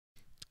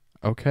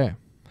Okay.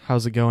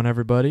 How's it going,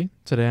 everybody?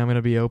 Today I'm going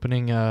to be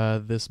opening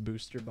this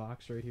booster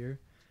box right here.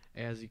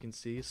 As you can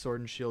see, Sword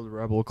and Shield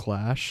Rebel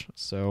Clash.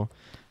 So,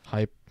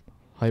 hype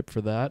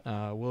for that.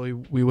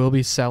 We will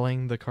be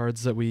selling the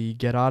cards that we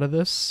get out of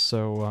this.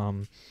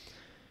 So,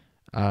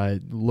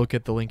 look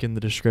at the link in the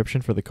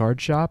description for the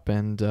card shop.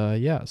 And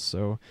yeah,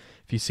 so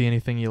if you see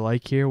anything you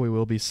like here, we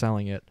will be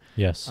selling it.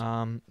 Yes.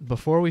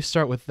 Before we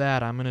start with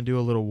that, I'm going to do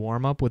a little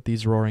warm up with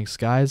these Roaring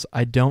Skies.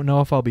 I don't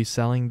know if I'll be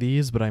selling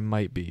these, but I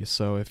might be.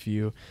 So if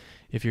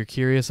you're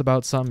curious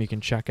about something, you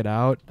can check it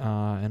out.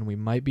 And we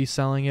might be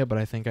selling it, but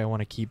I think I want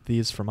to keep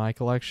these for my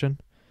collection.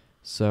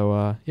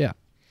 So yeah,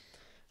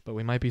 but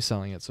we might be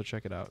selling it, so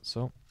check it out.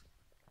 So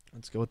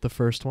let's go with the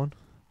first one.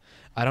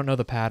 I don't know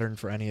the pattern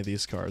for any of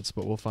these cards,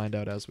 but we'll find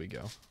out as we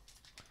go.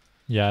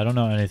 Yeah, I don't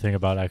know anything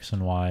about X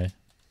and Y.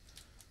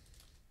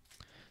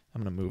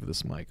 I'm going to move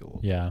this mic a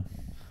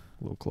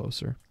little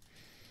closer.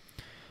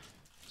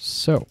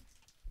 So,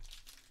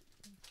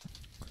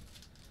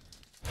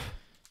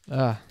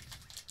 I'm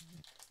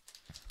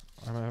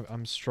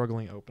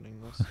struggling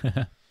opening this.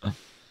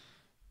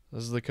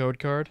 This is the code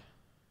card.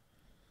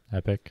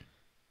 Epic.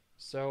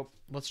 So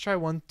let's try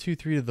 1, 2,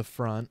 3 to the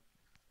front,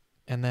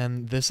 and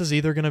then this is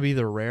either going to be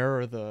the rare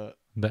or the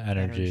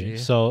energy.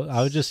 So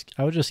I would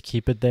just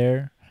keep it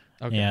there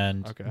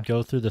and okay.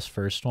 go through this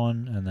first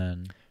one and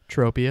then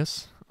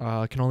Tropius.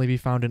 Can only be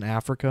found in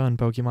Africa in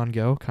Pokemon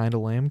Go. Kind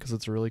of lame because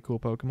it's a really cool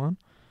Pokemon.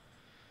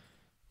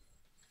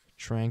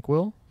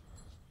 Tranquil.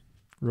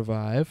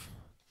 Revive.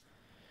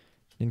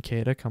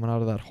 Nincada coming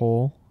out of that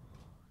hole.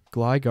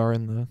 Gligar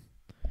in the...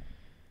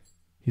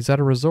 He's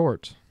at a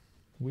resort.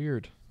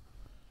 Weird.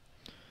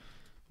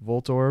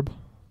 Voltorb.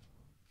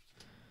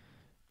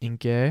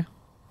 Inkay.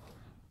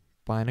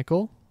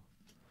 Binacle.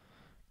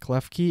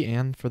 Klefki,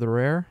 and for the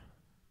rare,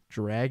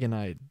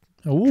 Dragonite.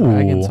 Ooh,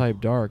 Dragon type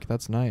dark.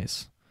 That's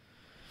nice.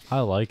 I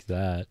like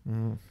that.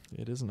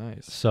 It is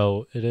nice.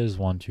 So it is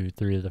 1, 2,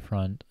 3 at the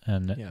front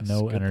and Yes,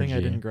 no good energy. thing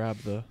I didn't grab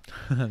the...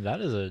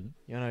 That is a...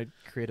 You want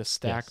to create a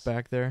stack Yes.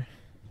 back there?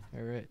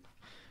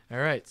 All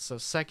right, so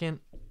second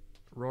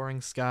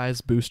Roaring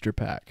Skies booster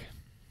pack.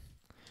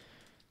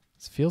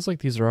 It feels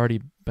like these are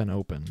already been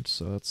opened,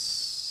 so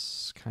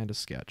that's kind of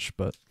sketch,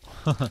 but...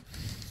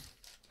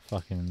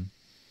 Fucking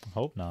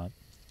hope not.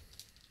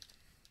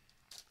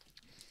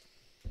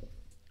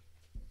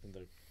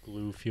 The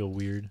glue feel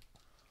weird.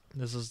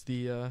 This is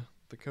the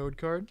code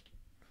card.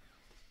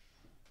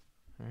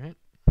 All right.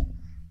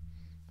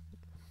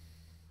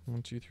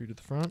 1, 2, 3 to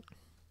the front.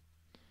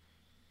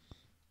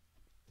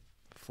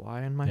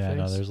 Fly in my face. Yeah,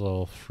 no, there's a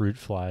little fruit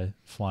fly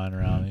flying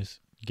around. He's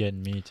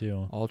getting me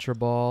too. Ultra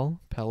Ball,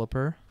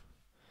 Pelipper,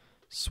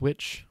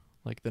 Switch,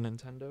 like the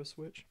Nintendo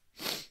Switch.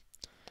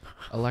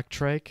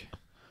 Electrike,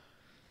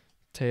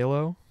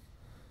 Tailo,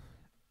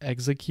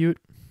 Execute,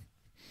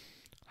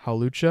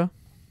 Hawlucha,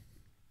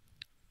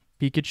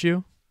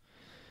 Pikachu.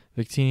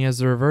 Victini has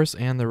the reverse,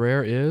 and the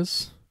rare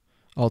is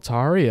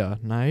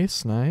Altaria.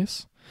 Nice,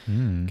 nice.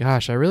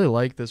 Gosh, I really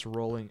like this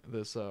Roaring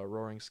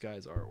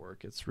Skies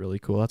artwork. It's really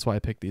cool. That's why I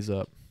picked these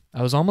up.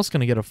 I was almost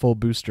going to get a full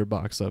booster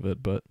box of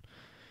it, but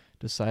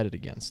decided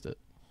against it.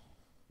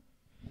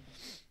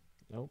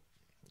 Nope.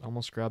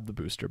 Almost grabbed the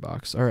booster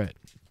box. All right.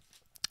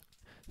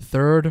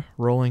 Third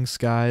Roaring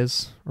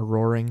Skies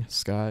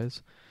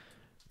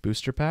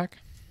booster pack.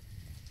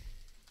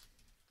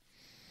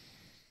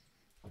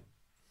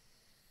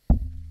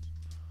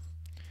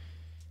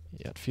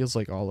 Yeah, it feels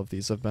like all of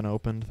these have been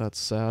opened. That's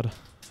sad.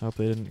 I hope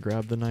they didn't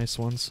grab the nice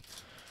ones.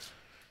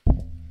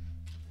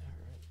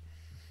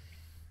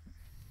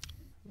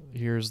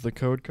 Here's the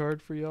code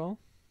card for y'all.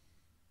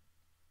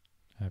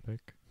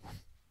 Epic.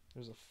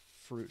 There's a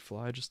fruit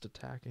fly just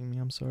attacking me.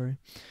 I'm sorry.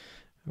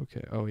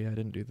 Okay. Oh, yeah, I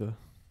didn't do the...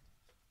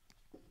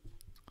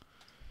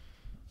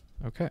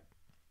 Okay.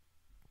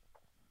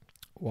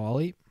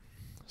 Wally,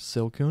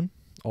 Silcoon,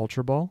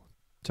 Ultra Ball,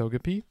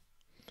 Togepi,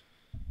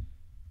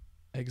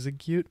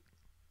 Execute,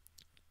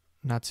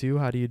 Natsu,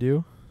 how do you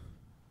do?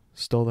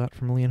 Stole that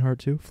from Leonhard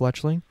too.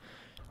 Fletchling,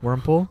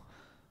 Wurmple,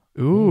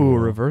 ooh,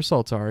 reverse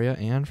Altaria,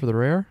 and for the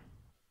rare,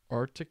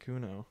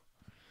 Articuno.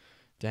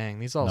 Dang,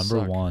 these all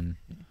Number suck. 1.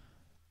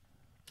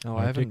 Oh,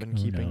 I haven't been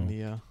Articuno. keeping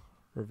the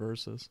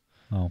reverses.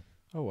 Oh.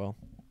 Oh well.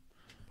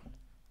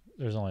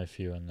 There's only a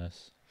few in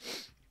this.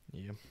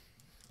 Yeah.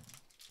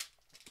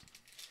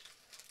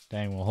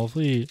 Dang, well,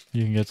 hopefully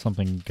you can get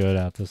something good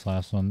at this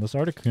last one. This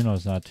Articuno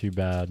is not too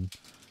bad,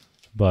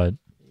 but...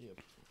 Yep.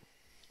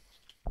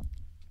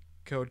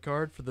 Code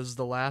card for this is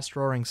the last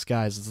Roaring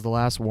Skies. It's the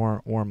last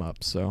warm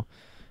up, so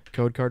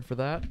code card for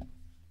that.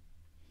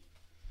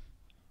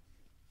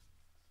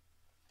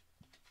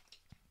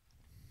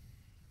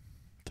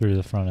 Through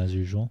the front as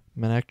usual.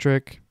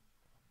 Manectric,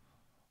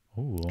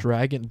 Ooh.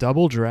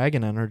 double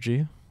dragon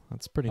energy.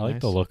 That's pretty I nice.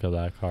 like the look of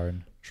that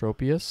card.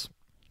 Tropius,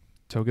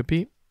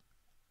 Togepi,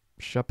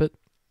 Shuppet,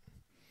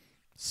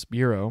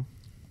 Spearow,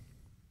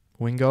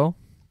 Wingo,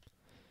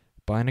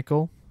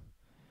 Binacle,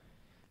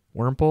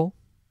 Wurmple,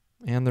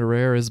 And the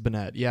rare is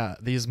Bennett. Yeah,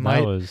 these That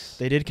might. was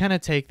They did kind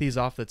of take these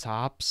off the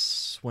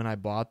tops when I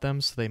bought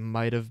them, so they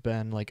might have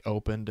been like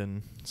opened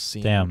and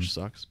seen, Damn. which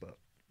sucks. But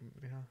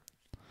yeah.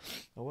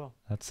 Oh well.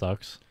 that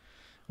sucks.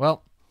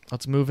 Well,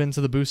 let's move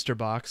into the booster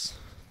box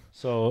with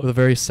So a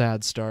very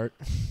sad start.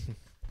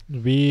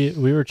 we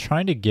were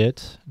trying to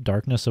get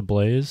Darkness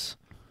Ablaze,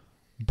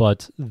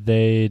 but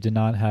they did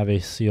not have a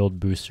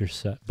sealed booster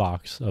set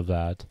box of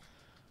that.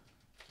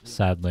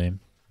 Sadly,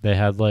 they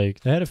had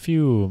a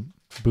few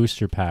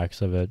booster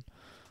packs of it,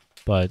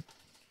 but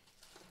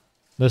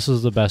this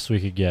is the best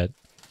we could get.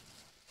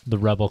 The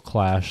Rebel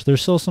Clash.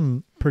 There's still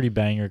some pretty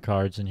banger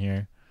cards in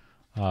here.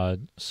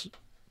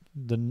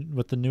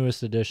 With the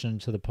newest addition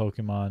to the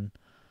Pokemon.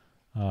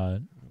 How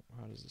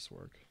does this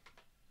work?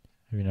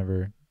 Have you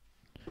never?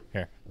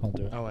 Here, I'll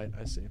do it. Oh, I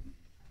see.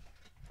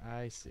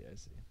 I see.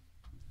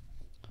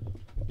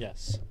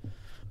 Yes.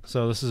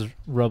 So this is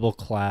Rebel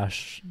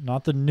Clash.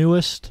 Not the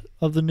newest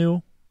of the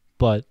new,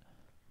 but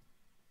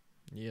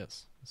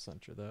Yes.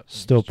 Center that.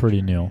 Still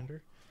pretty new.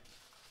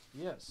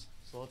 Yes.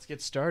 So let's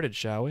get started,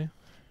 shall we?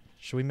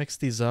 Should we mix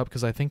these up?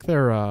 Because I think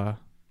they're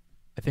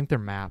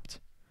mapped.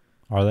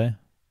 are they?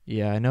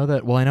 Yeah, I know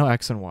that. Well, I know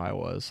X and Y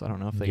was. I don't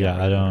know if they Yeah,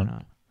 got I rid of it or don't-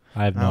 not.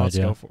 I have No, no let's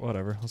idea. go for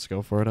whatever. Let's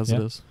go for it as Yeah.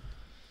 it is.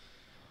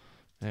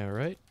 All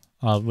right.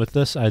 With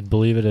this, I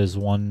believe it is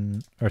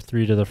 1 or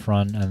 3 to the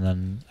front, and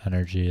then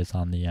energy is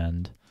on the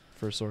end.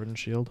 For Sword and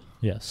Shield.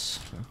 Yes.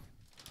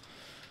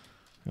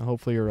 Well,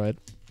 hopefully you're right.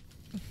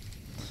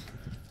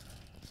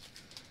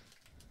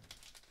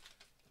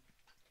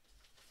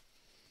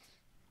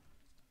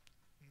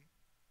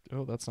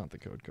 Oh, that's not the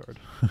code card.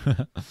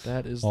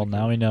 That is. Well, the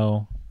now code. we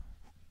know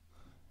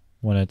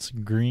when it's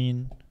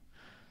green,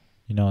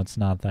 you know it's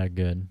not that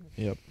good.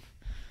 Yep.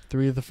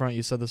 3 to the front.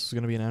 You said this was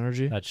gonna be an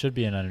energy. That should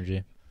be an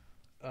energy.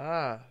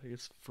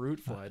 It's fruit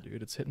fly,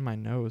 dude. It's hitting my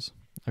nose.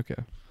 Okay.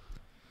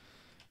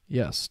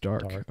 Yes,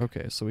 dark. Dark.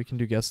 Okay, so we can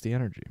do guess the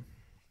energy.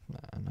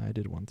 And I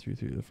did 1 through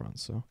 3 to the front,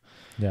 so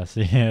Yeah,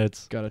 see,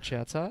 it's got a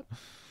chat's hat. Oh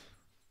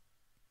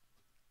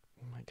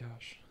my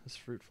gosh, this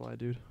fruit fly,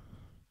 dude.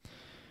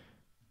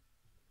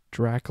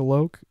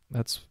 Dracoloak.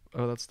 That's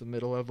the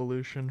middle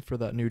evolution for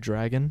that new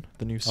dragon,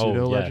 the new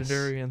pseudo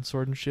legendary in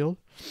Sword and Shield.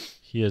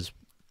 he is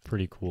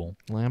pretty cool.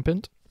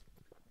 Lampent.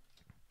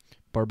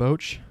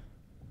 Barboach.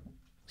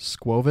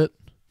 Squovit.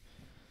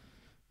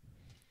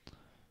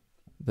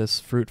 This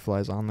fruit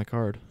fly's on the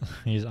card.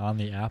 He's on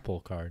the Apple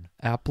card.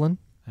 Applin.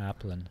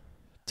 Applin.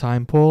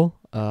 Time Pull.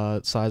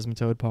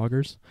 Seismitoad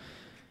Poggers.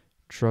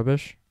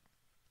 Trubbish.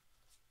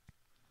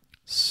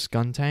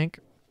 Skuntank.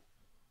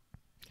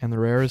 And the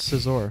rare is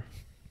Scizor.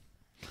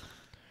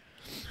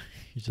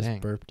 He just Dang.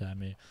 burped at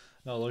me.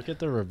 No, look at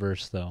the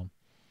reverse though.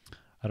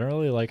 I don't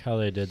really like how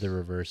they did the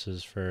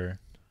reverses for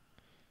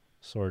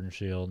Sword and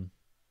Shield.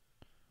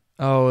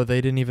 Oh,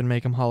 they didn't even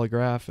make him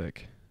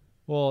holographic.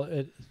 Well,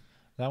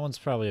 that one's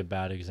probably a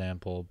bad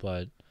example,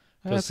 but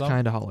 'cause That's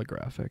kind of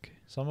holographic.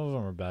 some of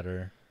them are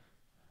better.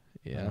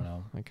 I Yeah, don't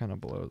know. that kind of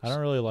blows. I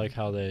don't really like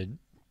how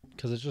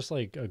because it's just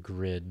like a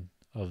grid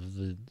of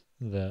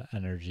the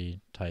energy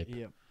type.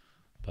 Yep.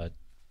 But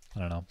I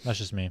don't know. That's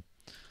just me.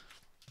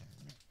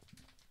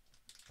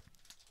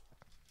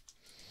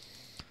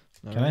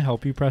 Can I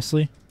help you,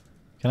 Presley?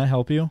 Can I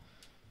help you?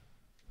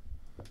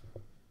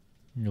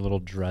 Your little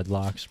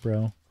dreadlocks,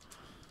 bro.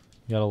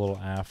 You got a little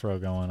afro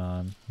going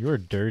on. You are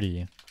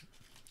dirty.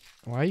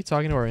 Why are you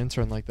talking to our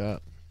intern like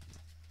that?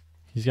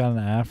 He's got an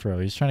afro.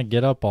 He's trying to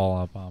get all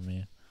up on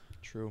me.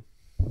 True.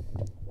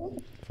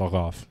 Fuck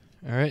off.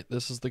 All right,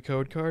 this is the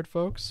code card,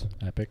 folks.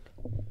 Epic.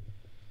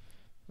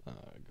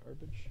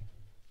 Garbage.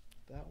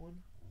 That one.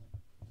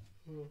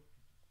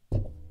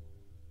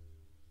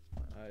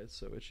 It's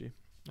so itchy.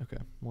 Okay,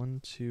 1,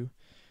 2,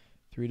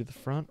 3 to the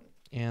front,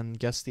 and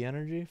guess the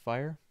energy.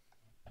 Fire.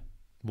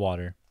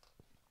 Water.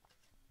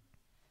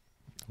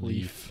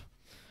 Leaf.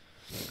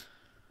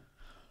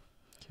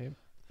 Okay.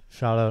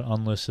 Shout out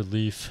unlisted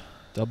leaf.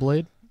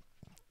 Doublade.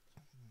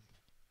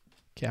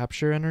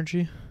 Capture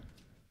energy.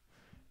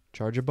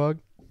 Charge-a-bug.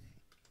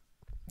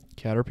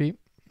 Caterpie.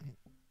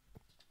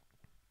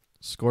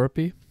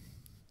 Scorpy.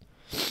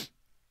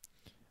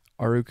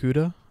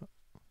 Arrokuda.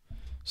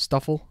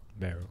 Stuffle.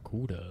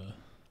 Barracuda.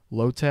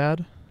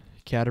 Lotad.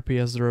 Caterpie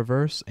as the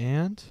reverse,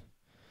 and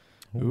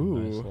Nice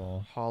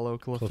little Hollow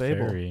Clefable.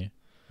 Clefairy.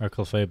 Or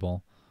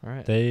Clefable. All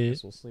right, They- I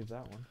guess we'll sleeve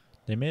that one.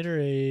 They made her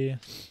a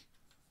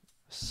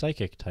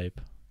psychic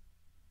type.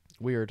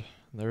 Weird.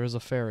 There is a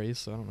fairy,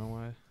 so I don't know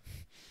why.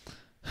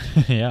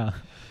 Yeah.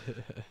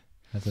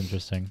 That's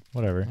interesting.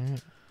 Whatever. All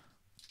right.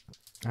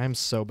 I'm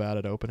so bad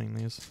at opening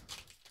these.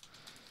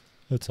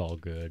 It's all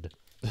good.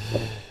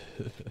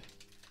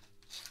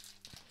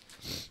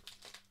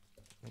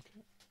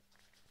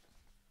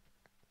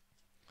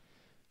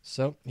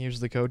 So here's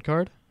the code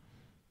card.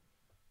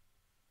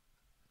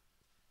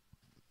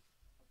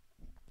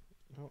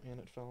 Oh, and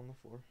it fell on the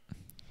floor.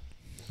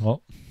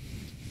 Well.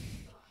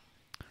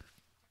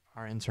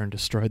 Our intern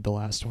destroyed the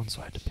last one,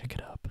 so I had to pick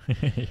it up.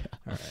 Yeah.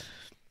 All right.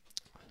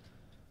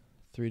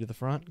 3 to the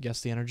front.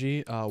 Guess the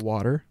energy.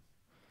 Water.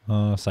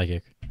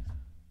 Psychic.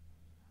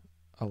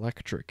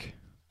 Electric.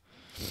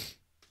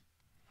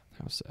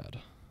 How sad.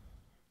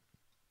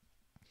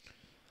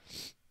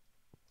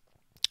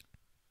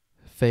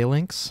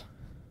 Phalanx.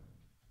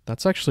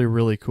 That's actually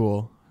really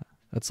cool.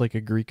 That's like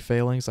a Greek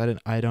phalanx.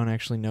 I don't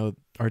actually know,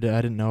 I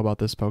didn't know about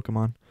this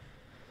Pokemon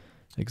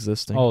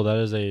existing. Oh, that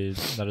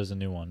is a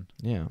new one.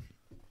 Yeah.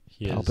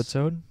 He is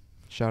Palpitoad.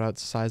 Shout out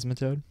to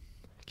Seismitoad.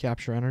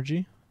 Capture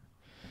Energy.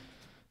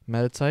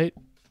 Meditite.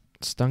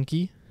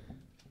 Stunky.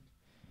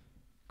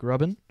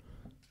 Grubbin.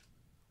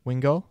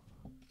 Wingull.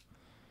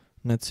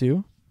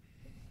 Natsu.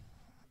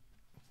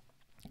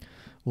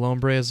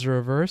 Lombre is the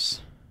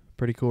reverse.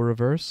 Pretty cool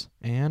reverse.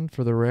 And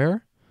for the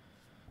rare,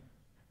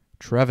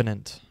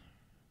 Trevenant.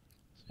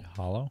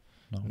 hollow.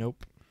 No.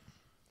 Nope.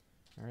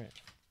 All right.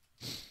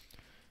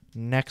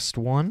 Next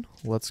one.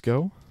 Let's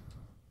go.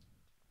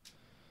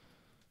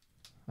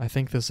 I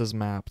think this is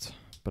mapped,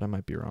 but I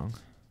might be wrong.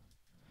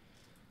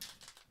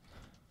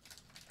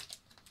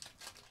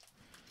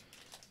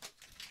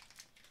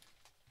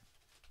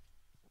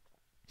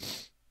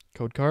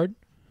 Code card,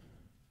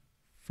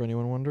 for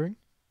anyone wondering.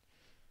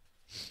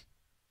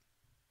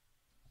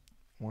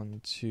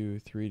 1, 2,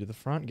 3 to the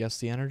front. Guess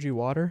the energy.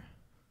 Water.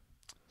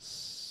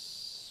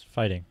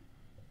 Fighting.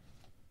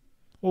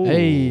 Ooh.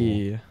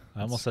 Hey.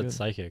 I almost that's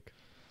said good. psychic,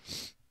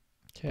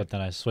 'Kay. but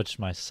then I switched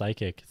my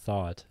psychic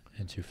thought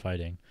into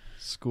fighting.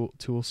 School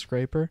tool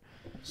scraper.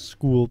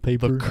 School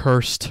paper. The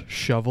cursed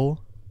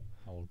shovel.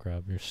 I will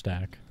grab your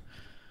stack.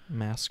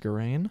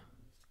 Masquerain.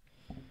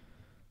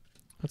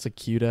 That's a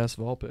cute ass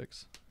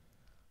Vulpix.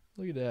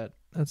 Look at that.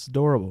 That's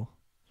adorable.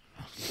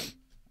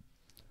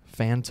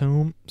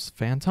 Phantom.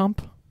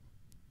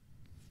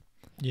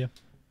 Yeah.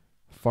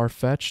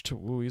 Farfetched.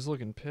 Ooh, he's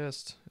looking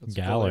pissed. It's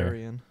Galar.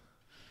 Galarian.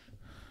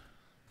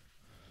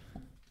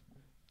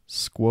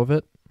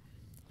 Squovit.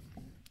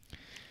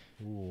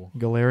 Ooh.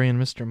 Galarian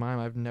Mr. Mime.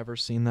 I've never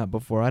seen that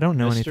before. I don't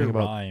know anything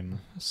about Rhyme.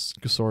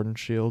 Sword and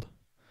Shield.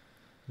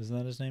 Isn't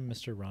that his name,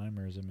 Mr. Rhyme,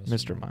 or is it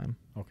Mr. Mime.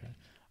 Okay.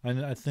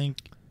 I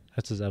think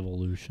that's his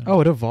evolution. Oh,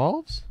 it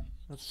evolves?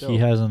 That's dope. He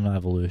has an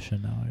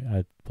evolution now,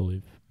 I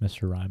believe.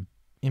 Mr. Rhyme.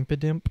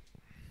 Impidimp.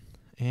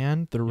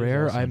 And the He's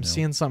rare. also I'm new.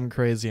 seeing something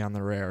crazy on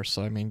the rare,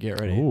 so I mean, get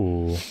ready.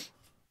 Ooh.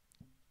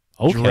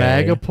 Okay.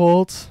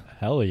 Dragapult.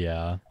 Hell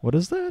yeah. What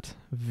is that?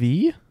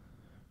 V?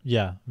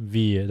 Yeah,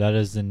 V. That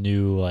is the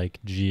new like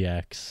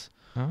GX.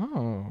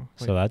 Oh.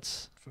 So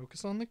that's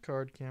focus on the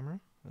card camera.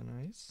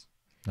 Nice.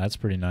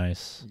 pretty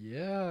nice.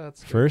 Yeah,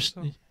 that's First,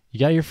 you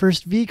got your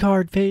first V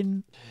card,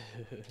 Peyton.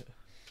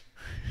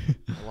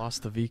 I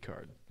lost the V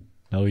card.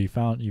 No, you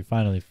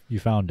finally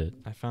found it.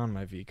 I found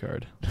my V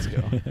card. Let's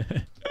go.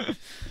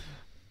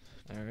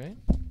 All right.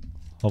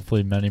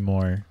 Hopefully, many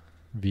more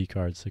V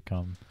cards to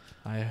come.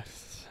 I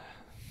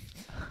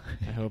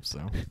hope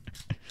so.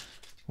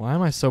 Why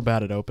am I so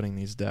bad at opening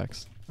these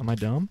decks? Am I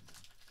dumb?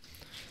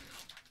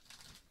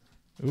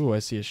 Ooh, I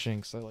see a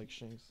Shinx. I like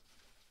Shinx.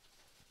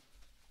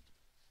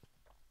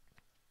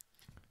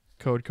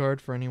 Code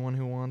card for anyone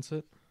who wants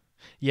it.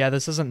 Yeah,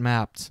 this isn't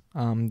mapped.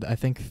 I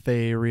think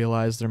they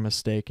realized their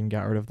mistake and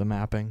got rid of the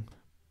mapping,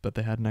 but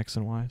they had an X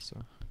and Y,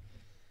 so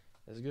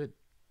that's good.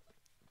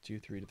 2,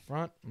 3 to the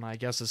front. My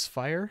guess is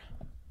fire.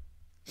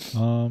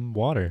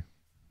 Water.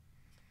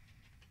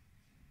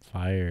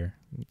 Fire.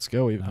 Let's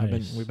go. We've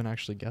Nice. been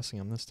actually guessing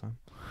them this time.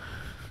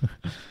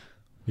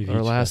 We've Our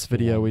each last guessed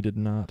video one. we did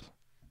not.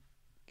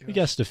 We Gosh,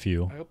 guessed a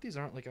few. I hope these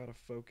aren't like out of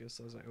focus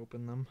as I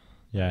open them.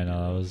 Yeah, I That'd be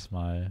know that rough. was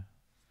my.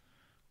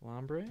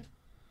 Lombre.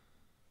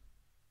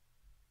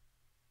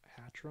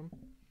 Hatchram.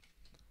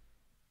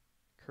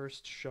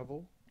 Cursed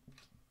Shovel.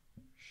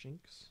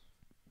 Shinx.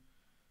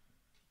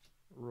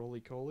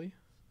 Roly-Coly.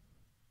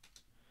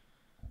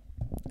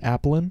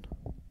 Applin.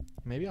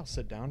 Maybe I'll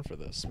sit down for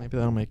this. Maybe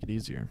that'll make it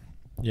easier.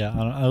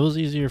 Yeah, it was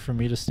easier for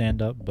me to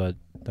stand up, but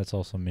that's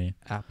also me.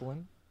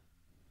 Applin.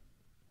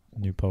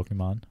 New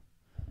Pokemon.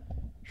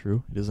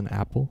 True. It is an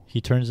apple.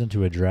 He turns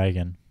into a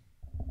dragon.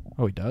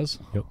 Oh, he does?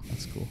 Yep.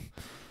 That's cool.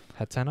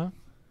 Hatena.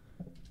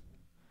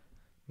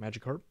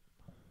 Magikarp.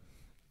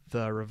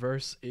 The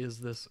reverse is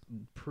this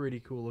pretty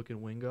cool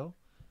looking Wingo.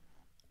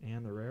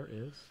 And the rare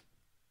is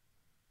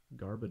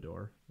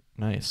Garbodor.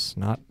 Nice.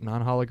 Not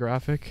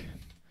non-holographic.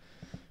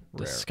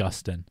 Rare.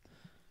 Disgusting.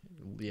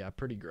 Yeah,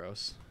 pretty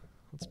gross.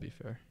 Let's be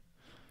fair.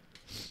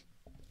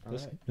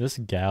 This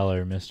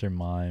Galar, Mr.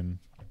 Mime.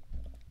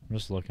 I'm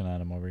just looking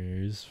at him over here.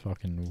 He's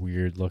fucking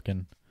weird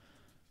looking.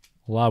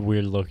 A lot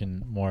weird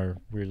looking, more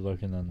weird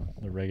looking than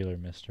the regular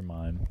Mr.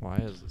 Mime. Why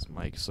is this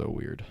mic so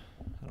weird?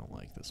 I don't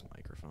like this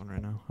microphone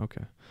right now.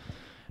 Okay.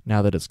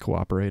 Now that it's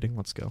cooperating,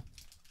 let's go.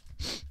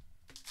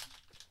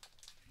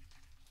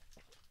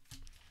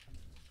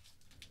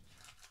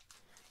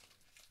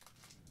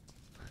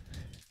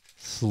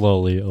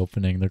 Slowly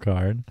opening the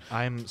card.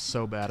 I'm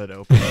so bad at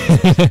opening. I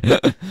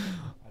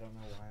don't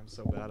know why I'm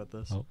so bad at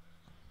this. Oh.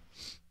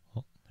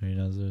 There he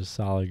knows there's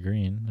solid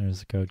green. There's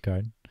the code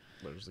card.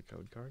 There's the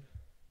code card.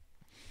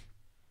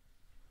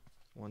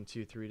 1,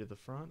 2, 3 to the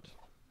front.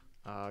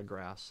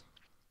 Grass.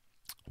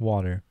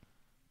 Water.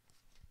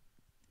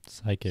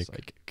 Psychic.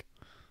 Psychic.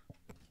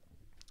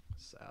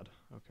 Sad.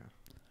 Okay.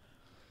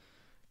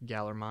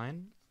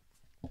 Gallermine,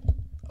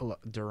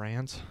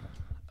 Durant,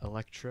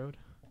 Electrode,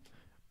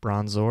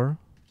 Bronzor,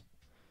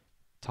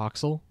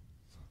 Toxel.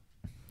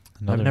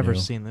 I've never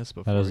seen this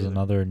before. That is either.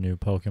 another new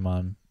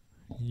Pokemon.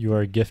 You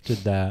are gifted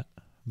that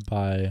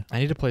by... I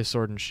need to play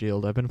Sword and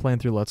Shield. I've been playing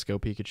through Let's Go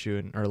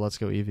Pikachu or Let's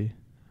Go Eevee.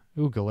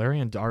 Ooh,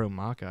 Galarian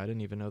Darumaka. I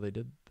didn't even know they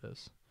did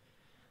this.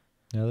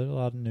 Yeah, there's a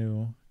lot of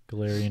new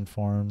Galarian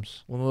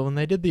forms. Well, when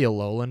they did the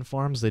Alolan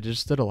forms, they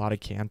just did a lot of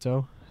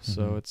Kanto.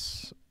 So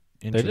it's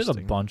interesting. They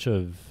did a bunch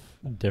of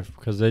different...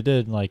 Because they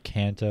did, like,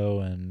 Kanto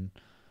and...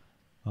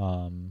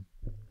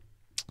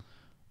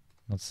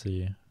 let's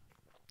see.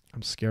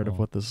 I'm scared of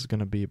what this is going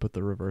to be, but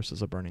the reverse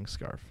is a Burning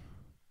Scarf.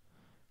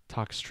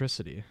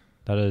 Toxtricity.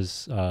 That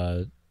is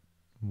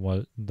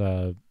what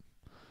the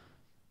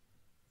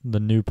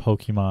new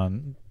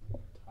Pokemon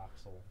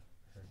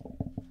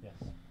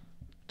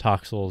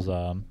Toxel's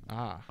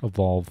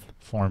evolve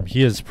form.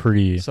 He is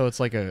pretty... So it's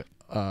like a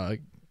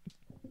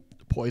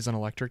poison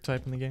electric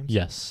type in the game?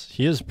 Yes,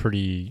 he is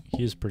pretty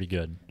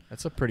good.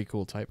 That's a pretty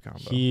cool type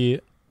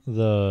combo.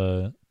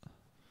 The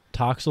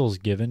Toxel's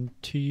given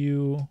to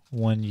you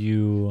when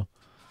you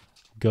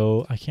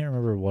go... I can't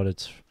remember what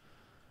it's...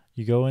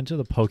 You go into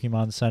the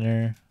Pokemon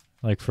Center,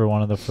 like, for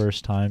one of the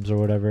first times or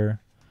whatever,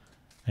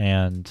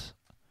 and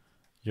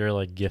you're,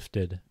 like,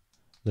 gifted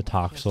the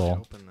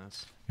Toxel. Open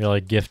this. You're,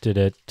 like, gifted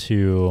it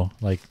to,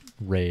 like,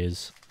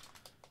 raise.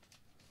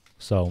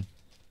 So,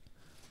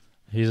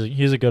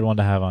 he's a good one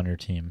to have on your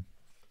team,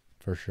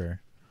 for sure.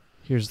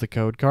 Here's the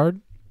code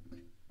card.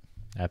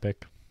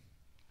 Epic.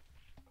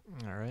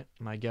 All right.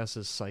 My guess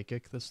is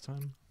Psychic this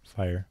time.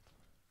 Fire.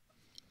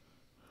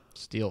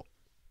 Steel.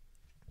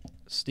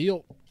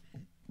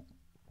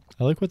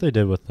 I like what they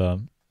did with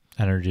the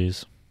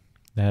energies.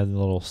 They had a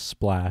little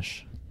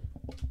splash.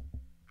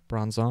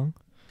 Bronzong.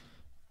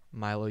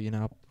 Milo,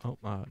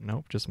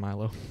 nope, just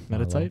Milo.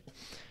 Meditite.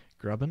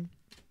 Grubbin.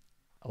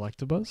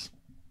 Electabuzz.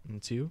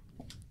 Mewtwo.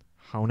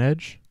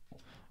 Honedge.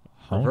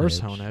 Reverse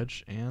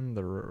Honedge. And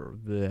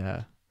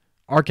the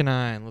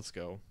Arcanine. Let's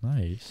go.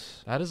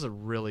 Nice. That is a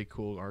really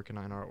cool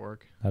Arcanine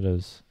artwork. That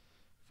is.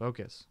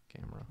 Focus.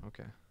 Camera.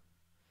 Okay.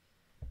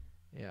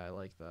 Yeah, I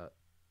like that.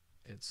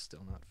 It's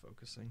still not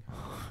focusing.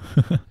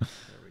 There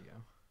we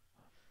go.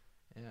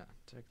 Yeah,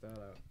 check that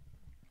out.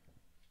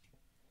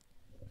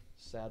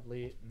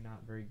 Sadly,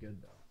 not very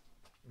good,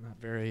 though. Not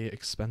very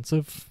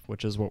expensive,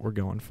 which is what we're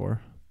going for.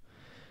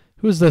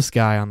 Who's this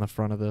guy on the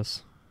front of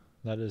this?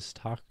 That is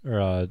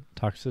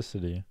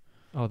Toxicity.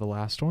 Oh, the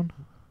last one?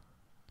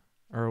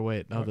 Or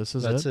wait, no, this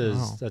is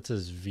it? That's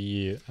his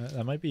V.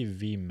 That might be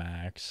V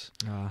Max.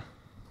 Ah.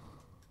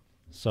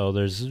 So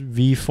there's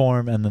V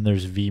form and then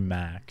there's V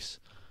Max.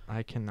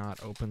 I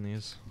cannot open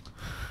these.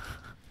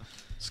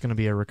 It's going to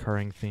be a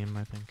recurring theme,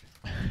 I think.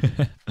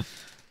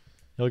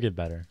 It'll get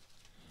better.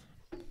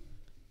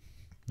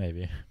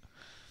 Maybe.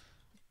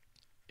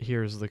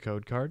 Here's the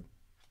code card.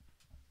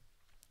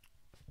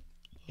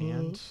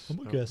 And I'm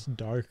going to guess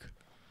dark.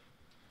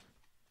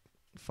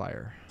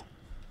 Fire.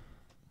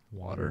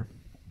 Water.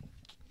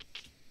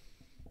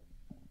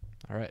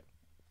 All right.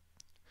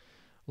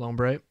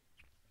 Lombre.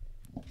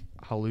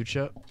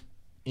 Halucha.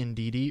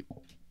 Indeedee.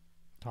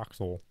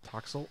 Toxel.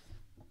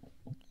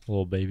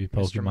 Little baby Mr.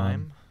 Pokemon.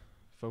 Mime.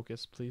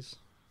 Focus, please.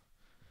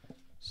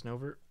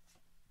 Snover.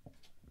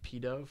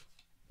 P-Dove.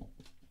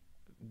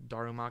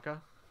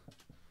 Darumaka.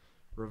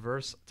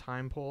 Reverse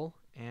Time Pole.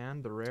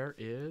 And the rare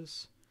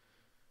is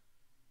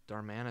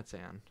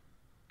Darmanitan.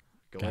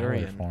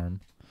 Galarian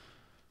form.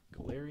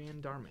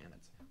 Galarian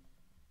Darmanitan.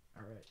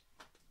 All right.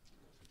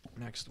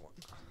 Next one.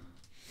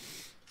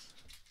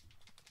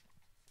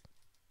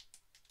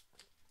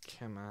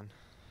 Come on.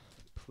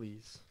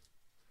 Please.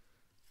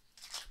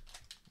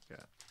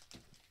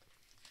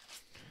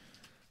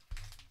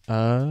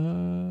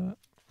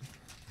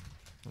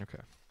 Okay.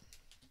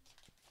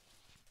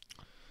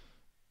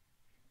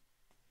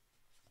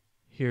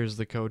 Here's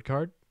the code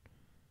card.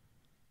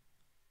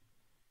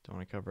 Don't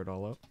want to cover it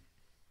all up.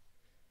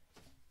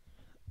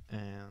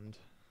 And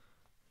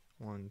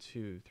 1,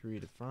 2, 3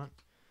 to front.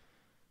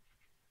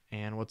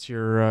 And what's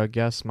your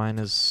guess? Mine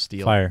is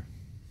steel. Fire.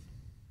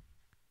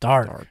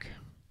 Dark.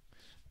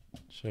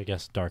 Should I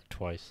guess dark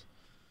twice?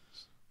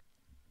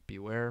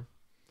 Beware.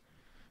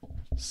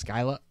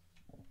 Skyla.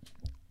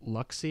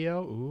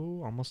 Luxio.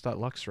 Ooh, almost got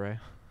Luxray.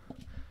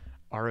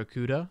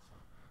 Aracuda.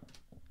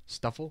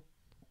 Stuffle.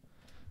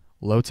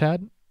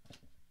 Lotad.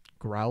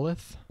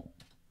 Growlithe.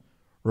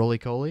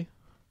 Roly-Coly.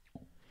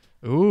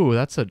 Ooh,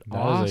 that's an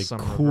awesome is a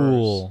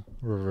cool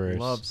reverse.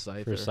 Love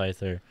Scyther. For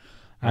Scyther.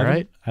 All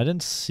right. I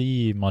didn't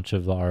see much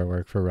of the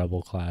artwork for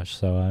Rebel Clash,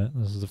 so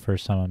this is the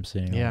first time I'm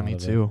seeing. Yeah, me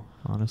too.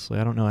 Honestly,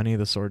 I don't know any of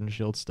the Sword and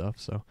Shield stuff.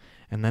 So,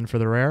 and then for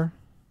the rare,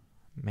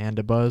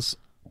 Mandibuzz,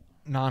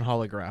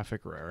 non-holographic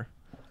rare.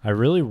 I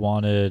really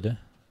wanted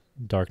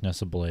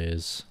Darkness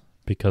Ablaze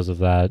because of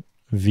that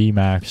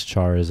VMAX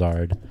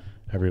Charizard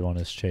everyone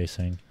is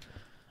chasing.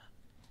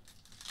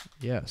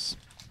 Yes.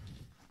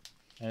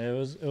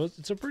 And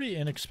it's a pretty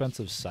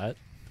inexpensive set.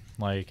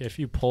 Like if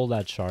you pull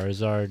that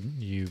Charizard,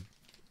 you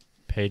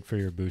paid for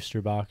your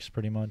booster box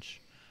pretty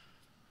much.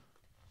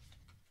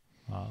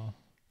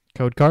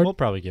 Code card. We'll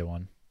probably get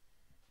one.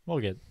 We'll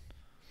get.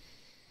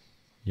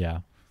 Yeah.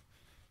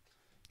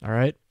 All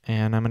right,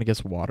 and I'm gonna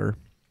guess water.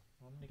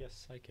 I'm gonna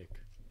guess psychic.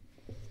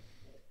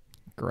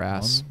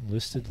 Grass.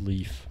 Unlisted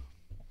leaf.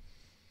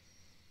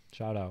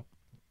 Shout out.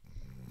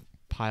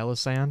 Pile of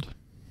sand.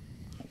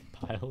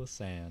 Pile of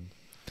sand.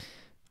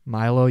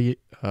 Milo.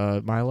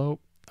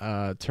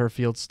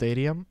 Turffield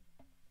Stadium.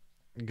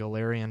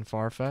 Galarian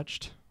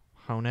Farfetch'd.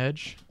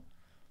 Honedge.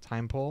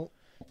 Time Pole.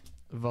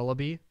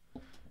 Vullaby.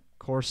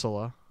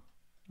 Corsola.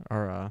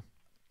 Or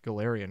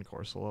Galarian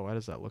Corsola. Why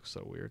does that look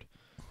so weird?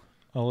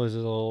 Oh, is it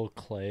a little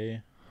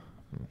clay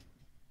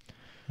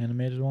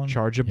animated one?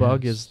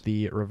 Charge-a-Bug Yes. is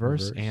the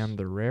reverse, and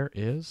the rare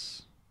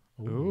is...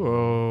 Ooh.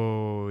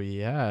 Oh,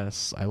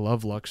 yes. I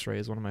love Luxray.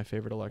 It's one of my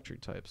favorite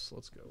electric types.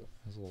 Let's go.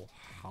 It's a little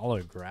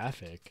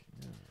holographic.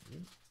 Yeah,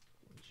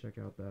 check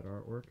out that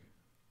artwork.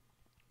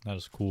 That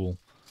is cool.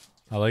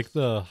 I like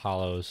the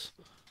hollows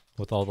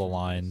with all the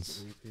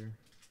lines. Here.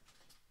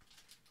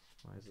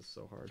 Why is this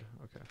so hard?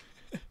 Okay.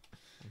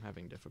 I'm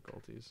having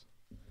difficulties.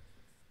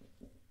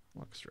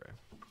 Luxray.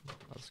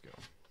 Let's go.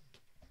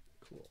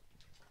 Cool.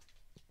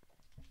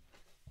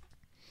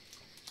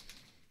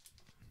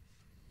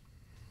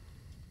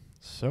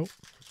 So,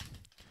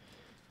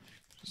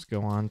 just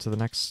go on to the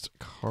next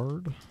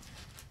card.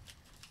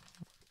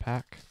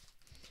 Pack.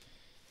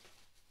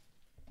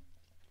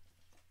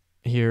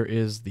 Here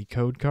is the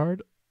code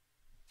card.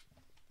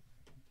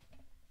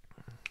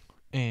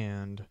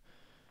 And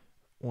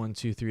 1,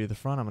 2, 3 to the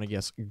front. I'm going to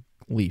guess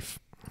leaf.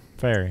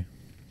 Fairy.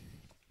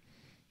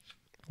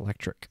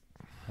 Electric.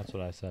 That's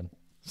what I said.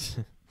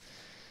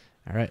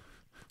 All right.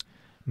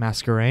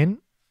 Masquerain.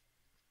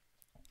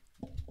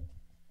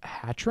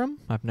 Hatchram.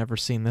 I've never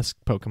seen this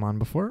Pokemon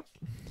before.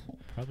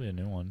 Probably a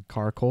new one.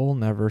 Carkol.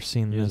 Never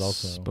seen He is this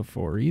also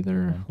before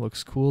either. one.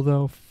 Looks cool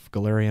though.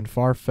 Galarian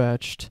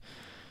Farfetch'd.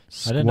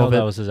 I didn't know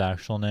that Squavit, was his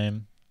actual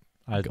name.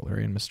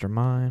 Galarian Mr.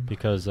 Mime.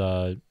 Because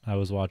I've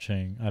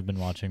been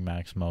watching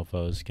Max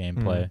Mofo's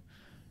gameplay,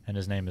 and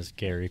his name is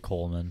Gary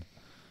Coleman,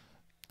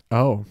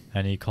 Oh.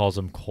 and he calls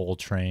him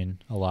Coltrane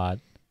a lot.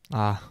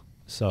 Ah.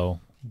 So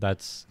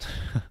that's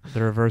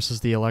The reverse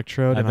is the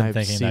Electrode, I've and been I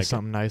thinking see that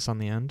something nice on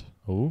the end.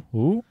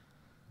 ooh,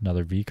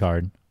 another V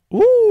card.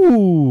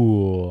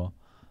 Ooh,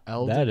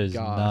 Eldegoss. that is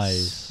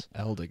nice.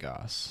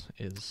 Eldegoss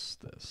is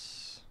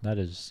this. That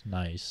is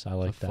nice. I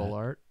like the full that.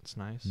 art. It's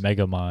nice.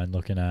 Megamind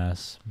looking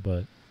ass,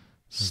 but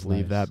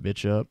Sleeve nice. that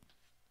bitch up.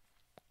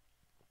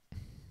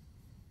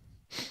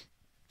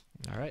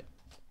 All right.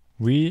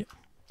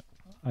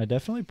 I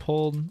definitely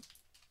pulled.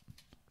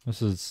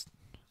 This is,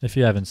 if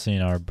you haven't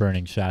seen our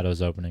Burning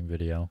Shadows opening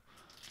video,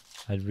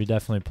 we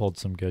definitely pulled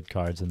some good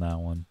cards in that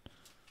one.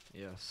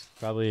 Yes.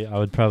 I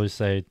would probably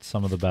say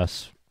some of the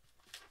best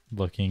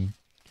looking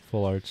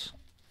full arts.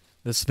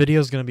 This video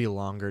is going to be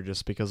longer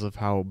just because of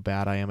how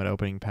bad I am at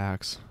opening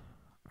packs.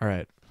 All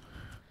right.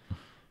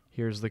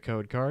 Here's the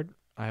code card.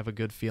 I have a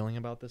good feeling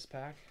about this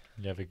pack.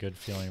 You have a good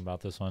feeling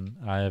about this one.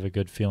 I have a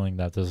good feeling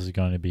that this is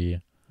going to be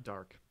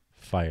Dark.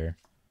 fire.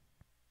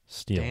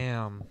 Steel.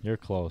 Damn. You're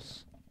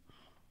close.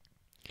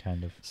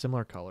 Kind of.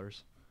 Similar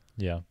colors.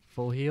 Yeah.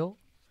 Full heal.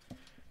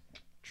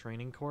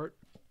 Training court.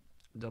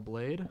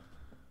 Doublade.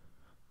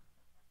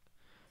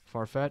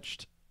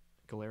 Farfetch'd.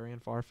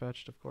 Galarian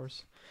Farfetch'd, of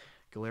course.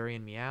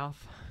 Galarian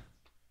Meowth.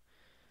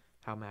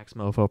 How Max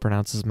Mofo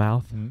pronounces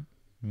mouth.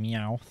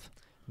 Meowth.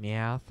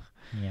 Meowth.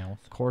 Meowth.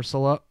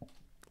 Corsola.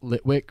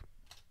 Litwick.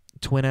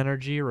 Twin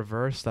Energy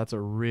reverse. That's a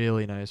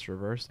really nice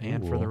reverse.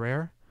 And for the Ooh.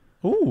 rare,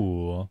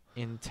 Ooh.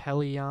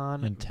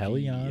 Inteleon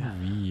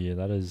V.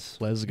 That is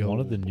Let's go, one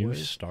of the new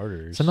boys.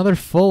 starters. It's another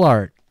full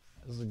art.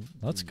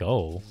 Let's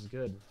go. This is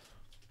good.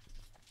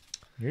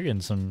 You're getting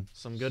some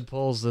Good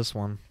pulls this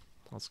one.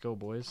 Let's go,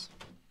 boys.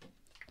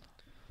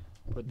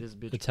 Put this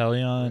bitch right in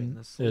Italian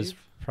the is sleeve.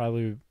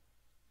 probably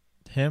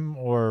him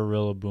or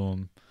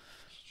Rillaboom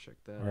Check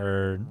that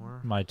are out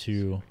more. my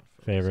two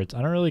Focus. favorites.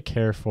 I don't really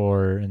care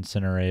for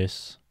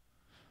Incinerate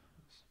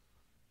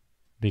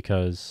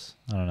because,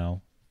 I don't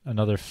know,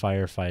 another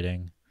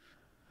firefighting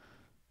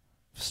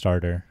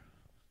starter.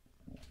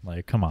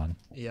 Like, come on.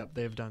 Yep,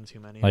 they've done too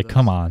many. Like, of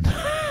come on.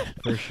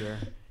 for sure.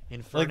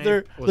 Infernape Like,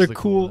 they're was the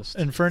cool. coolest.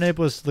 Infernape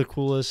was the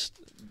coolest.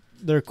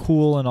 They're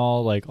cool and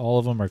all. Like, all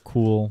of them are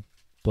cool,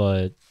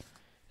 but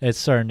it's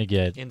starting to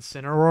get,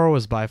 Incineroar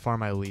was by far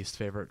my least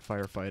favorite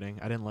firefighting.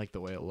 I didn't like the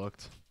way it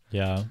looked,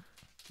 yeah.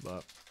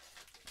 but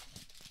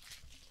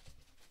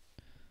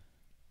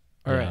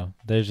All right.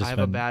 They've just I have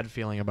been a bad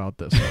feeling about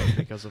this one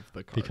because of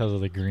the card. because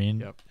of the green.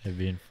 Yep. It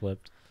being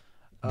flipped.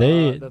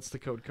 That's the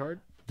code card.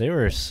 They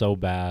were so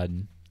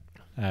bad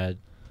at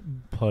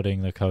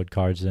putting the code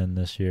cards in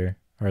this year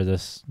or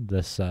this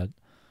set.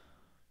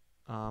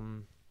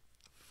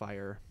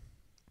 Fire.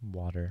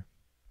 Water.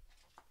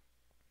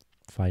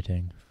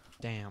 Fighting.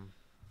 Damn.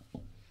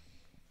 All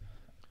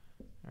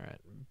right.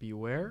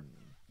 Beware.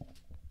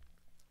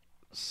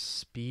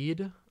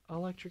 Speed.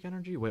 Electric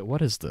energy. Wait,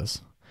 what is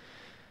this?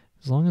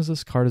 As long as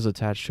this card is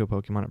attached to a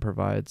Pokemon, it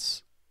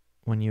provides.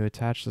 When you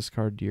attach this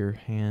card to your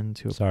hand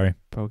to a Sorry.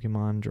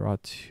 Pokemon, draw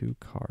 2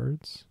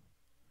 cards.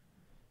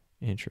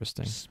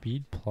 Interesting.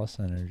 Speed plus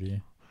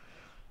energy.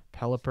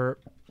 Pelipper,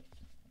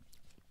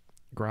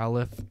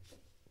 Growlithe,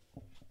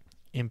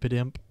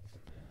 Impidimp.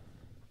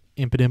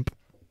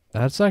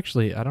 That's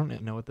actually, I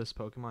don't know what this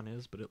Pokemon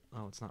is, but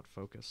it's not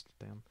focused.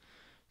 Damn.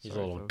 He's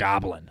Sorry, a little folks.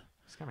 goblin.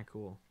 It's kind of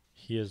cool.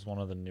 He is one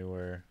of the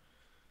newer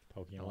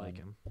Pokemon. I like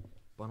him.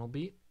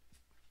 Bunnelby,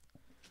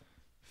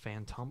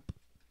 Phantump,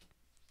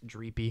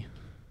 Dreepy,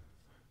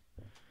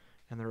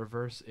 and the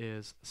reverse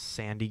is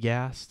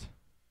Sandygast.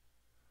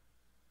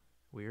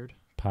 Weird.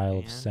 Pile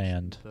And of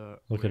sand. The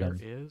Look at rare him.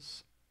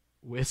 is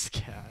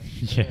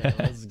Whiscash. Yes.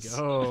 Let's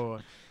go.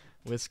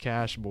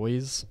 Whiscash,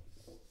 boys.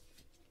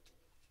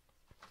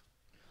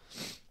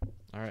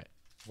 All right.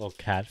 Little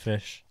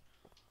catfish.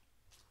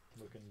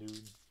 Looking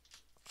dude.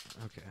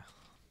 Okay.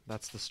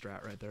 That's the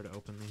strat right there to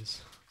open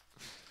these.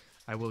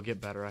 I will get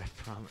better, I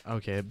promise.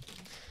 Okay.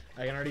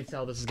 I can already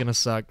tell this is going to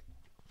suck.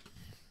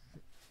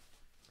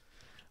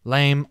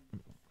 Lame.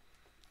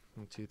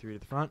 1, 2, 3 to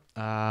the front.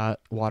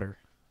 Water.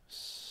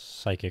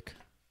 Psychic.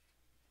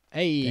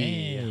 Hey.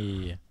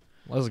 Hey.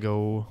 Let's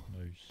go.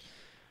 Nice.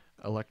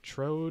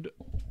 Electrode.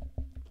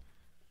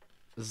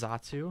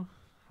 Xatu.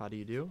 How do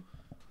you do?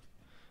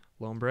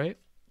 Lombre.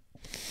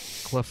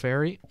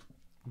 Clefairy.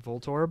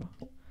 Voltorb.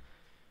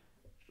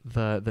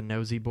 The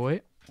nosy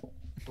boy.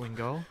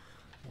 Wingull.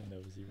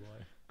 Nosy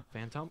boy.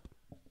 Phantump.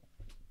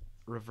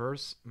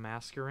 Reverse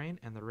Masquerain.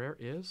 And the rare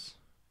is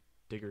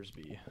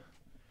Diggersby.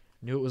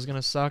 Knew it was going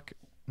to suck.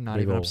 Not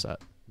Big even ol'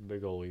 upset.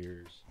 Big ol'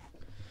 ears.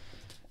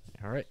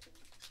 All right.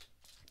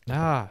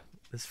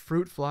 This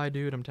fruit fly,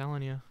 dude. I'm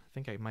telling you. I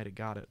think I might have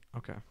got it.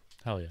 Okay.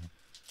 Hell yeah.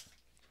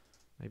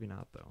 Maybe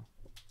not, though.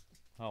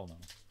 Hell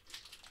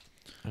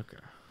no. Okay.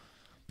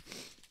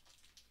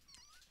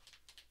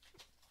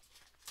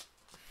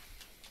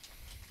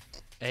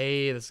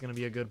 Hey, this is going to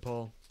be a good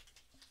pull.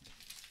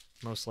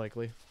 Most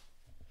likely.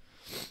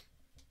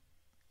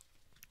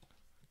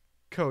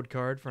 Code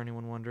card, for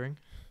anyone wondering.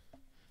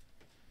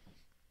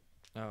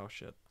 Oh,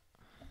 shit.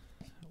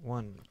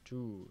 1,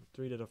 2,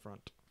 3 to the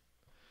front.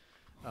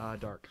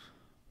 Dark.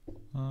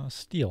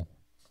 Steel.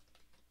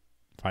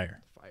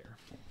 Fire. Fire.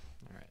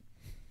 All right.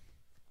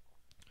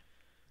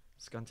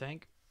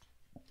 Skuntank.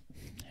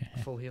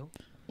 Full heal.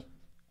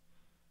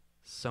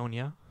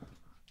 Sonia.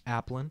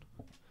 Applin.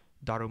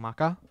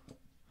 Darumaka.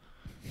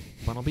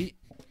 Bunnelby.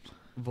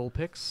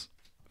 Vulpix.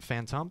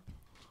 Phantump.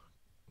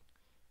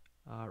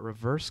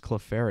 Reverse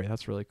Clefairy.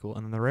 That's really cool.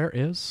 And then the rare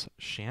is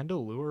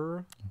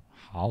Chandelure.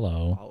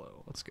 Hollow.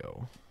 Hollow. Let's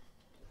go.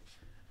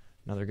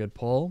 Another good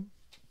pull.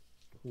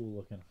 Cool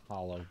looking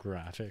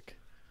holographic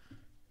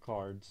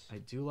cards. I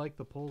do like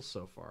the pulls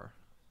so far.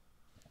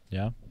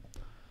 Yeah.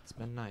 It's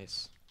been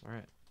nice. All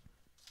right.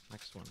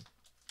 Next one.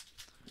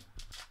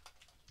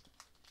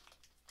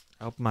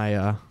 I hope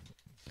my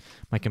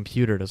my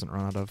computer doesn't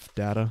run out of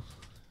data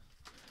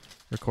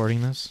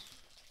recording this.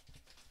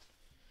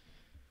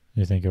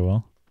 You think it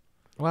will?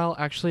 Well,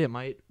 actually, it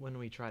might when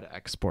we try to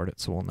export it,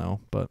 so we'll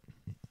know. But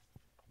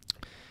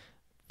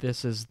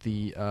this is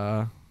the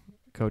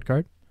code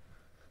card.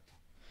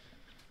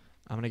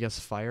 I'm going to guess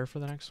fire for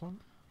the next one.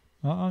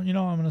 I'm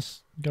gonna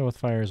go with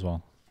fire as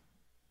well.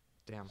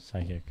 Damn.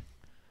 Psychic.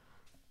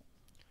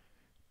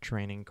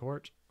 Training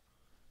Court.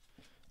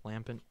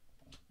 Lampent.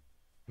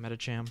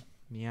 Metacham.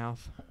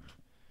 Meowth.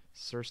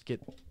 Surskit.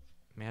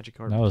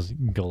 Magikarp. That was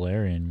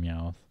Galarian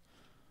Meowth.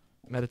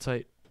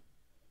 Metatite.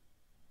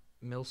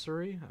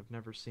 Milcery? I've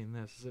never seen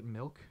this. Is it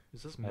milk?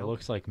 Is this milk? It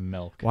looks like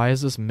milk. Why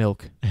is this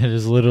milk? It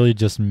is literally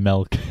just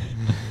milk.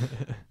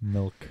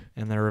 Milk.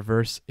 And the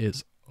reverse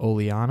is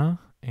Oleana.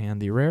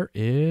 And the rare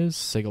is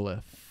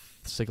Sigilyph.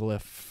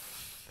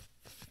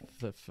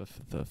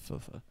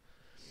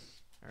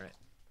 All right.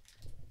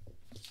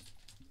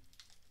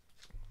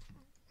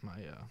 My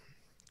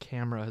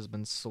camera has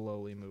been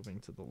slowly moving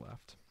to the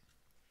left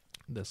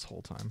this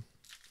whole time.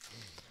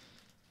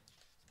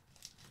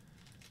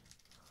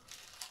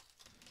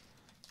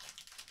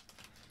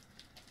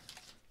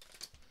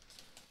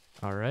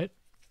 All right.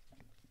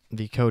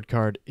 The code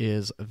card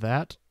is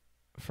that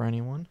for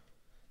anyone.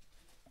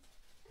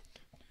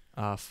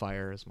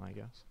 Fire is my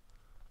guess.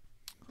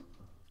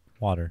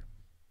 Water.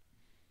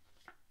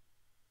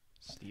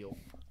 Steel.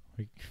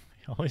 We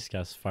always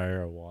guess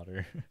fire or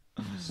water.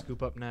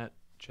 Scoop Up Net.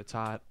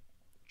 Chatot.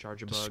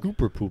 Charjabug.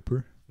 Scooper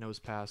pooper. Nose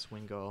Pass.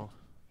 Wingull.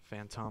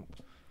 Phantump.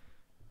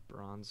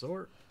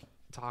 Bronzor.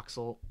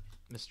 Toxel.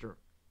 Mr.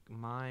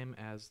 Mime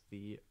as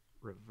the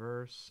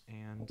reverse.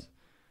 And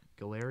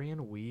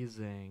Galarian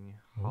Weezing.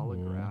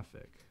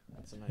 Holographic.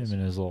 That's a nice Him one.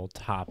 in his little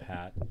top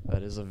hat.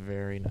 That is a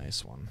very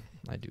nice one.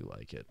 I do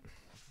like it.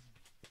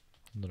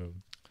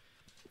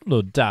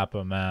 Little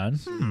dapper man.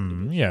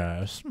 Individual.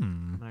 Yes.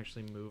 I'm gonna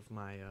actually move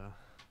my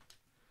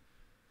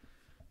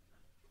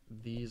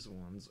these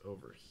ones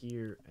over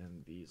here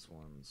and these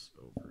ones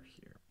over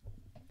here.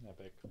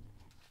 Epic.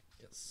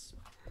 Yes.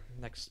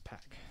 Next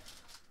pack.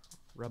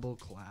 Rebel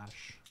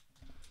Clash.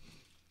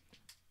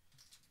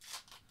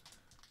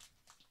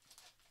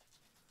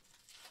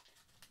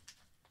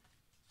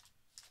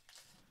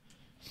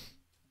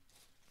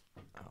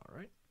 All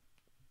right.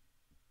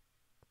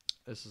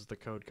 This is the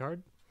code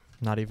card.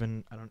 Not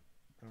even I don't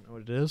know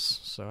what it is,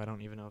 so I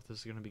don't even know if this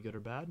is gonna be good or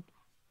bad.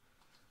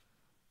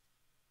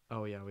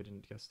 Oh yeah, we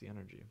didn't guess the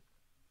energy.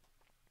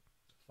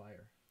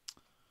 Fire.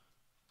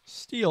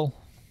 Steel.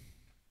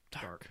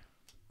 Dark.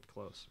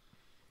 Close.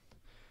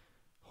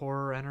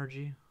 Horror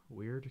energy.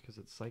 Weird because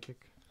it's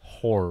psychic.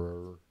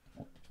 Horror.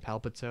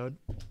 Palpitoad.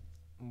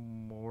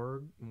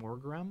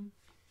 Morgrem.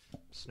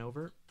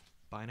 Snovert.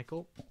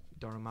 Binacle.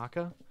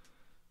 Darumaka.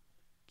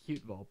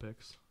 Cute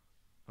Vulpix.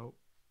 Oh.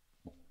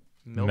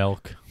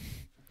 Milk.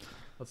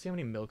 Let's see how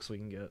many milks we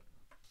can get.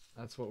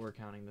 That's what we're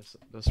counting this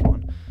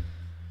one.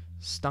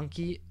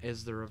 Stunky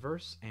is the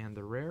reverse, and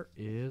the rare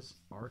is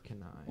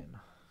Arcanine.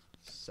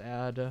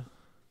 Sad.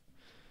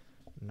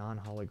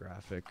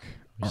 Non-holographic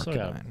We still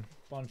got Arcanine.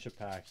 a bunch of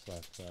packs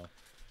left, though.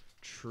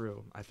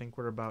 True. I think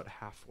we're about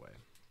halfway.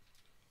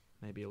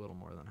 Maybe a little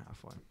more than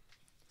halfway.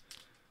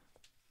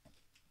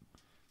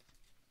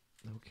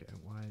 Okay,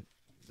 why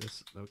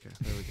this? Okay,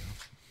 there we go.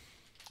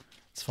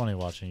 It's funny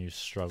watching you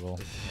struggle.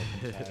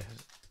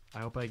 I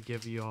hope I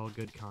give you all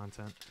good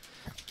content.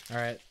 All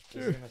right,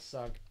 this is gonna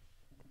suck.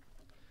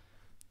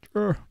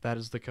 Sure. That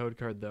is the code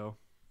card, though.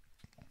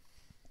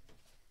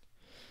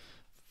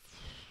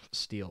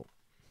 Steel.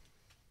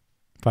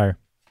 Fire.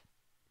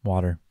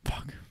 Water.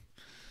 Fuck.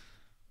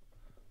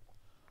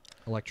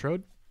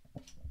 Electrode.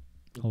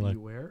 Elec-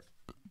 Beware.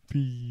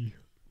 B.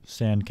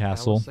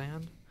 Sandcastle.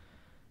 Sand.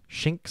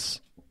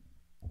 Shinx.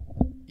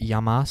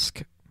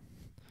 Yamask.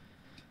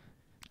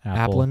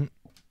 Apple. Applin.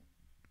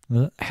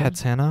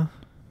 Hatenna.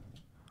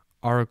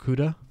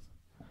 Aracuda.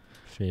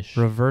 Fish.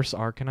 Reverse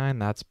Arcanine.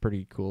 That's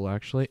pretty cool,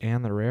 actually.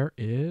 And the rare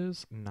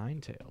is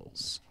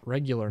Ninetales.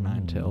 Regular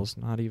Ninetales,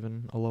 not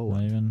even a Not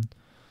Alolan. even.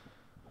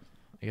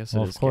 I guess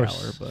Well, it of is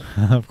course. Galar,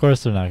 but Of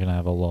course they're not going to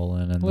have a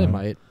Alolan in well, they them.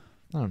 might.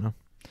 I don't know.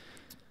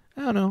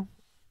 I don't know.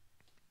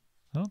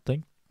 I don't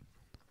think.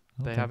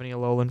 They have any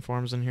Alolan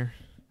forms in here?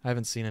 I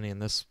haven't seen any in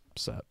this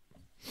set.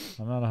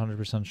 I'm not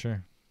 100%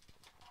 sure.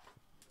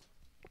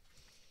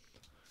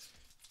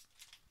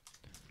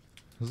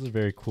 This is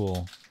very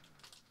cool.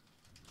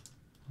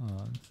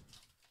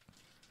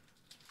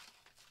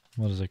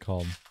 What is it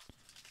called?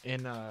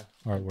 In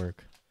Artwork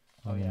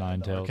on the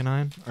Ninetales.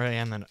 Arcanine, or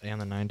and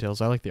the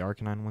Ninetales. I like the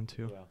Arcanine one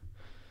too.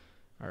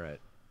 Yeah. All right.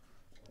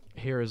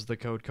 Here is the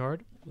code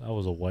card. That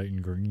was a white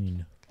and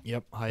green.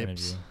 Yep, Point of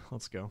hypes. view.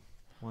 Let's go.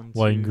 One,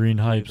 White and two, green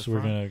three, hypes. the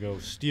We're front. going to go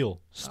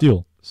steel.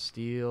 Steel.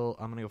 Steel.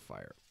 I'm gonna go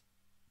fire.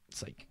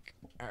 Psychic.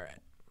 All right.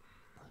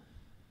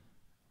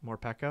 More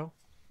Pecco.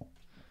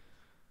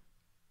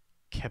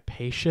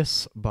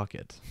 Capacious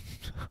Bucket.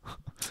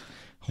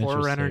 Horror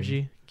Interesting.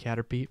 Energy.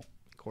 Caterpie.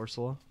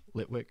 Corsola.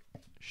 Litwick.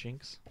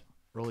 Shinx.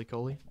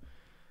 Roly-Coly.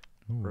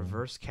 Ooh.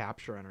 Reverse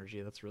Capture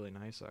Energy. That's really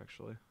nice,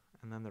 actually.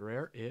 And then the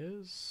rare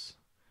is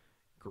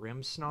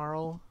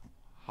Grimmsnarl.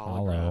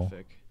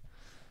 Holographic.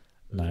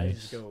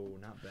 Nice. Let's go.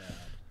 Not bad.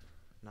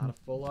 Not a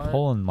full art,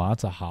 Pulling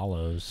lots of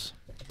hollows.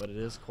 but it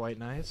is quite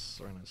nice.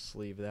 We're going to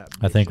sleeve that.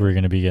 I think bitch we're up.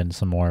 going to be getting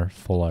some more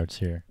full arts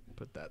here.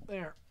 Put that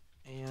there.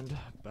 And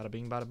bada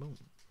bing, bada boom.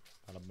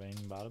 Bada bang,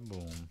 bada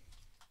boom.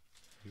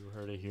 You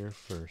heard it here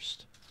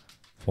first,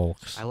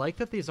 folks. I like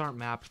that these aren't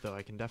mapped, though.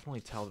 I can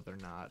definitely tell that they're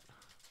not.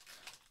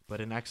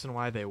 But in X and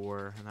Y, they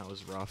were, and that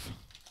was rough.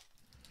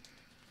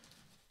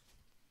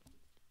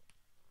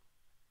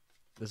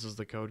 This is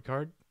the code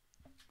card.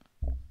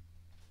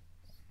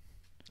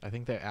 I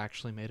think they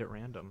actually made it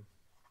random.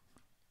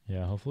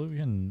 Yeah, hopefully we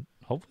can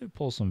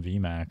pull some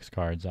VMAX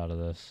cards out of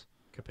this.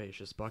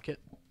 Capacious Bucket.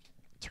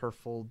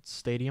 Turffold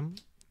Stadium.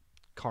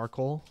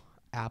 Carkol.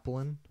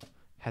 Applin.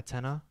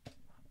 Hatenna.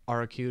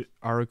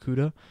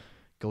 Aracuda.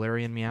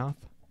 Galarian Meowth.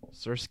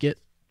 Surskit.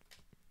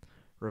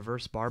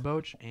 Reverse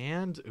Barboach.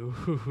 And,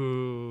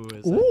 ooh,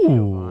 is that Ooh.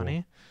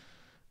 Giovanni?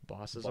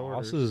 Boss's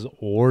Orders. Boss's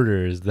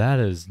orders. That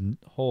is.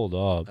 Hold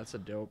up. That's a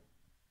dope.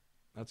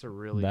 That's a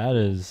really. That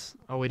is.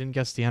 Oh, we didn't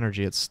guess the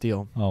energy. It's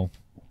steel. Oh,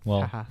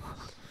 well. All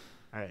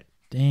right.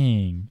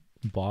 Dang.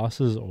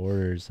 Boss's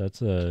orders.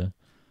 That's a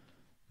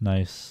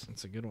nice.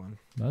 That's a good one.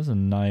 That's a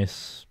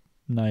nice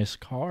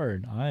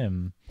card. I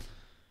am.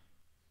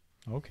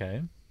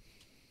 Okay.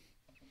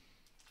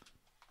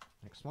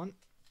 Next one.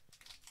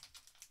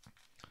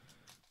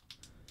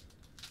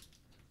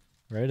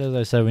 Right as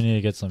I said, we need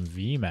to get some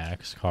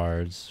VMAX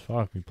cards.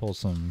 Fuck, we pull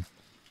some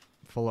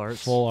Full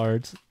arts. full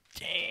arts.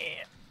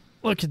 Damn.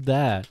 Look at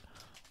that.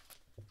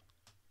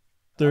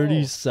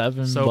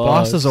 37 So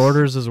bucks. Boss's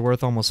Orders is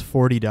worth almost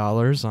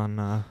 $40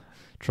 on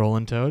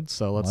Trollin' Toad.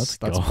 So that's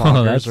go.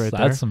 poggers that's, right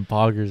that's some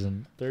poggers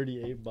and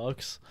 38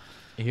 bucks.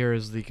 there. Here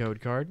is the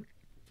code card.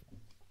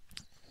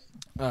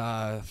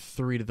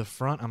 3 to the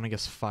front. I'm gonna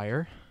guess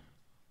fire.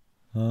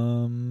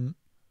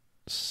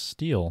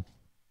 Steel.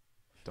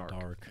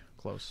 Dark.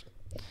 Close.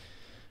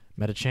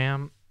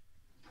 Metacham.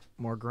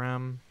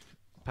 Morgrem.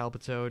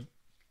 Palpitoad.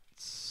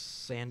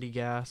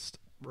 Sandygast.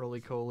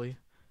 Roly-Coly.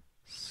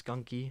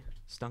 Stunky,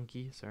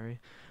 sorry.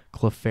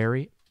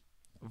 Clefairy.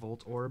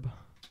 Voltorb.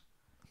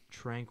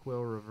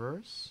 Tranquil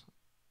Reverse.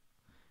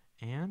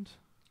 And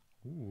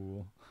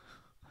Ooh.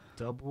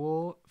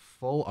 Double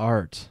full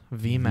art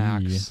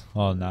VMAX.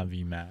 Oh, not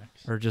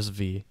VMAX. Or just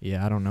V.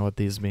 Yeah, I don't know what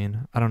these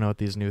mean. I don't know what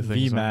these new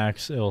things are.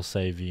 VMAX, it'll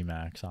say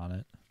VMAX on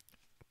it.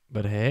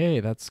 But hey,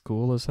 that's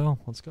cool as hell.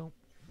 Let's go.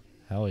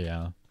 Hell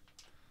yeah.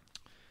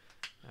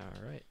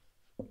 All right.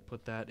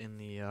 Put that in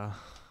the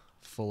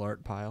full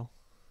art pile.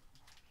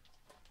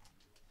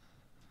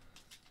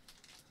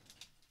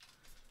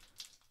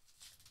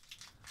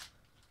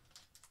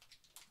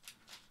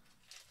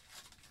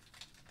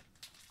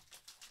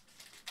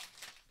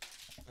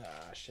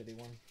 Shitty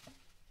one.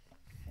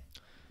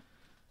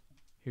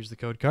 Here's the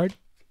code card.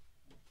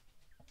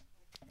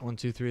 1,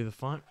 2, 3 the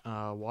font.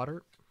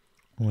 Water.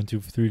 1,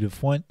 2, 3 the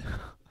front.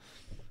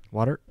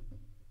 Water.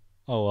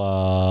 Oh,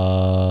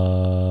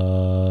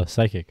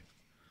 psychic.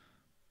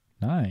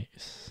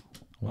 Nice.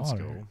 Let's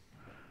Water.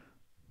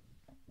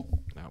 go.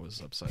 That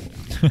was upside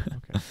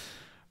down. Okay.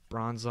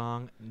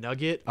 Bronzong.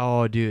 Nugget.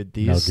 Oh, dude.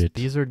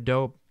 These are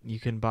dope. You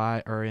can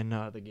buy, or in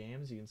the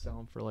games, you can sell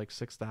them for like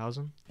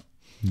 6,000.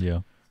 Yeah.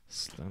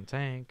 Stone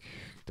Tank,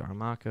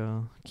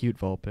 Darumaka, cute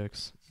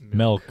Vulpix,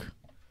 Milk.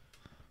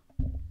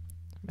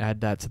 Add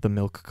that to the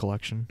milk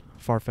collection.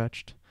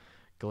 Farfetch'd,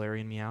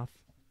 Galarian Meowth,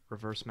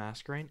 Reverse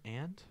Masquerain,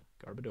 and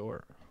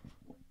Garbodor.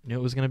 Knew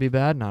it was going to be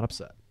bad, not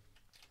upset.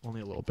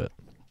 Only a little bit.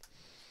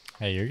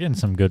 Hey, you're getting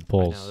some good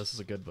pulls. I know, this is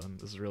a good one.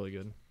 This is really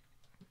good.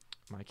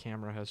 My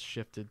camera has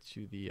shifted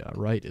to the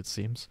right, it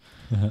seems.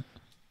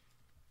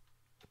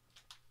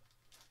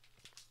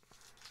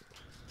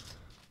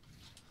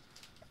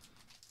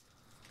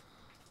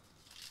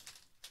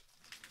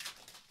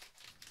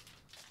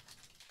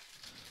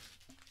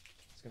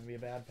 It's going to be a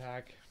bad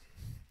pack.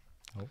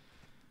 Oh.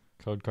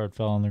 Code card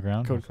fell on the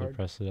ground. Code Hopefully card.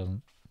 Presley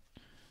doesn't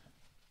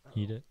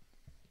eat it.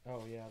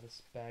 Oh, yeah,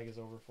 this bag is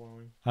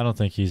overflowing. I don't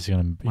think he's going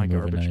to be My moving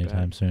garbage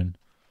anytime bag. soon.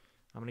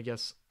 I'm going to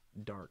guess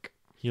dark.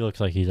 He looks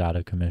like he's out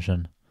of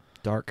commission.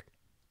 Dark.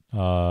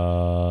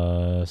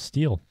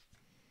 Steel.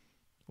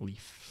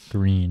 Leaf.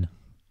 Green.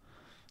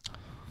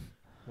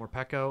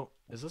 Morpeko.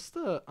 Is this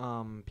the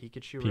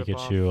Pikachu Pikachu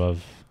ripoff?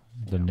 of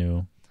the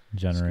new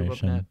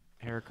generation.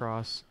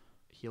 Heracross,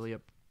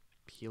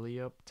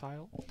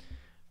 Helioptile,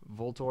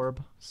 Voltorb,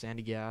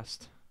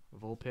 Sandygast,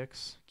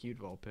 Vulpix, cute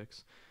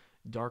Vulpix,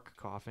 Dark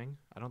Coughing.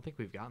 I don't think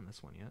we've gotten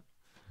this one yet.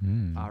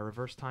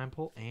 Reverse Time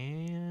Pull,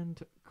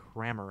 and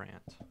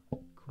Cramorant.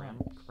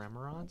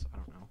 Cramorant? I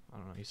don't know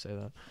how you say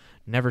that.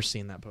 Never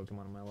seen that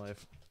Pokemon in my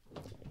life.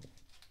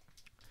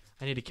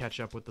 I need to catch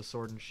up with the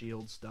Sword and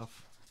Shield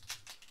stuff.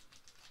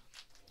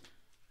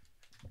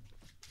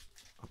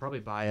 I'll probably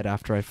buy it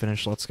after I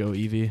finish Let's Go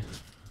Eevee.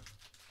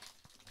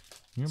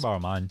 You can borrow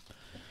mine.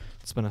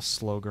 It's been a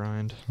slow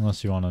grind.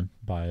 Unless you want to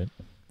buy it.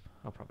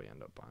 I'll probably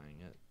end up buying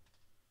it.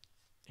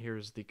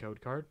 Here's the code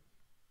card.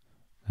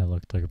 That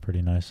looked like a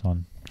pretty nice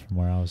one from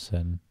where I was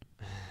sitting.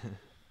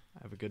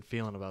 I have a good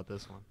feeling about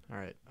this one. All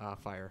right,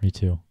 fire. Me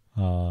too.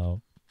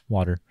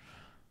 Water.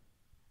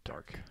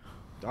 Dark.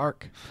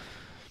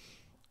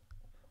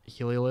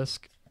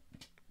 Heliolisk.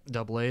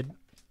 Doublade.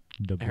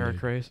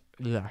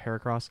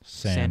 Heracross.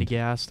 Sand.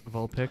 Sandygast.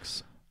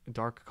 Vulpix.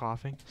 Dark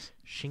Coughing.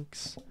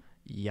 Shinx.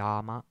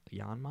 Yamask.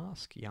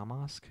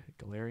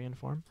 Galarian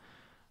form.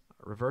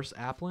 Reverse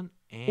Applin.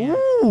 And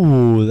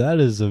Ooh, that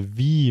is a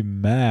V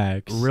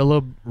Max.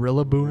 Rillaboom.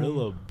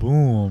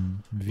 Rillaboom.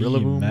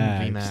 V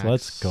Max.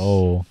 Let's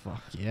go.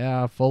 Fuck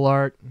yeah, full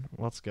art.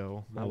 Let's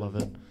go. I love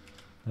it.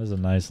 That's a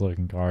nice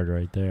looking card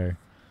right there.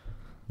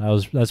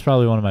 That's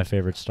probably one of my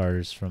favorite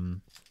starters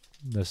from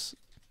this.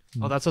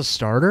 Oh, that's a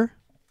starter?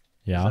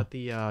 Yeah. Is that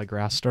the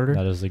grass starter?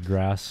 That is the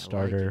grass I like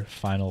starter it.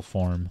 final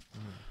form.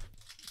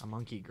 A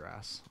monkey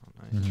grass.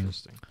 Oh, Mhm.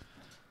 interesting.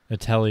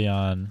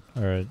 Italion,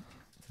 or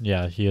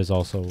yeah, he is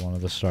also one of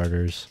the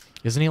starters.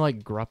 Isn't he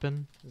like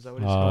Gruppin? Is that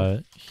what he's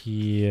called?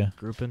 He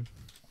Gruppin?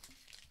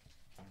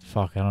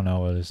 fuck, I don't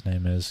know what his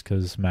name is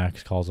because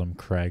Max calls him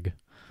Craig.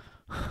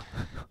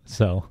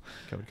 So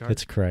Code card?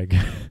 it's Craig.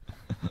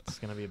 It's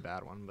going to be a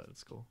bad one, but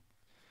it's cool.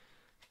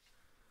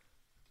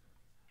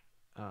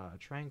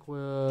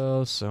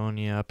 Tranquil,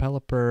 Sonia,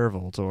 Pelipper,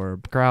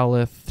 Voltorb,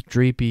 Growlithe,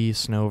 Dreepy,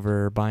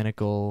 Snover,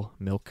 Binacle,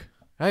 Milk.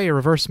 Hey,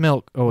 reverse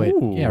milk. Oh, wait.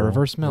 Ooh, Yeah,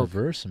 reverse milk.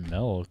 Reverse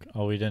milk.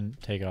 Oh, we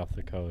didn't take off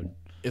the code.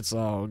 It's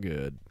all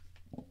good.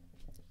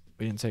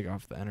 We didn't take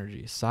off the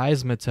energy.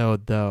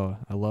 Seismitoad, though.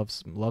 I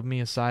love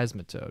me a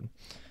Seismitoad.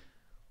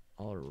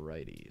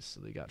 Alrighty. So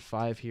they got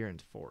 5 here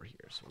and 4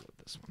 here. So we'll go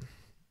with this one.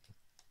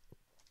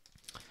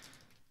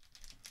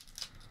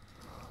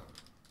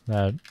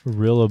 That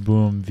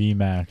Rillaboom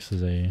VMAX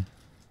is a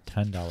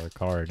 $10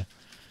 card.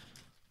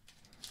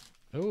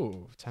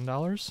 Oh,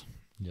 $10?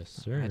 Yes,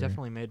 sir. I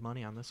definitely made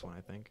money on this one,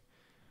 I think.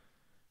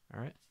 All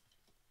right.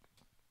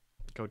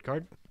 Code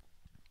card.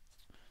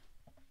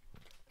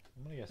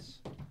 I'm going to guess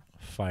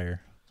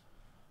fire.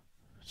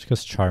 It's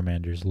because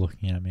Charmander's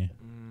looking at me.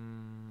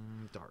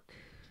 Dark.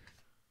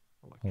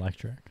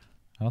 Electric.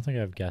 I don't think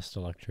I've guessed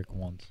electric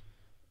once.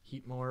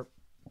 Heatmore.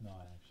 No,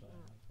 I actually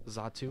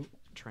Zatu.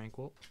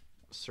 Tranquil.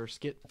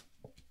 Surskit.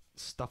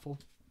 Stuffle.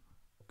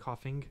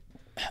 Coughing.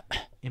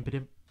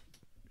 Impotent.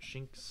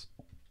 Shinx.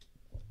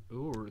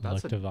 Ooh,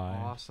 that's an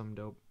Electivire. awesome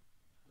dope.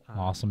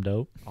 Awesome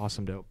dope.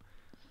 Awesome dope.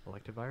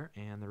 Electivire,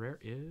 and the rare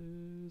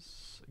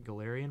is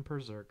Galarian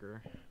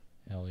Berserker.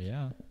 Hell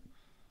yeah.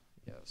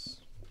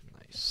 Yes.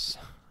 Nice.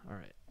 All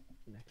right.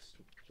 Next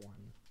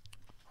one.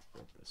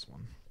 Flip this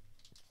one.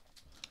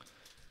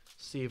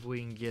 See if we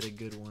can get a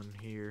good one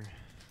here.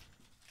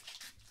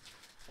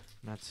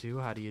 Natsu,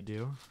 how do you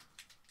do?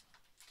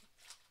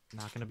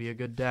 Not going to be a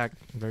good deck.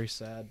 Very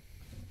sad.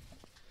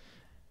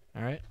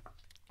 All right.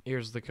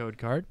 Here's the code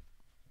card.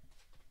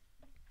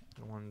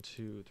 1,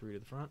 2, 3 to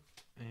the front.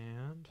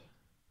 And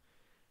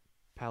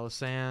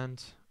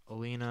Palisand,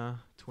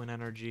 Alina, Twin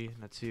Energy,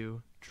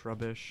 Natsu,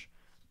 Trubbish,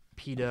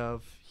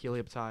 P-Dove,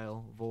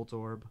 Helioptile,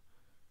 Voltorb,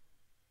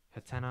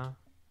 Hatena,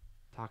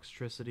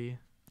 Toxtricity,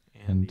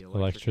 And the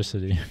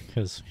electricity,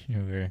 because you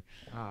were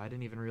Oh, I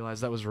didn't even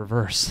realize that was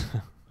reverse.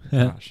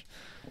 Gosh.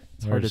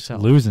 It's hard to just tell.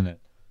 losing it.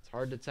 It's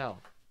hard to tell.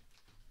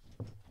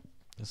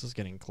 This is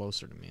getting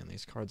closer to me, and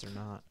these cards are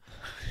not.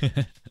 All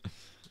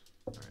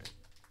right.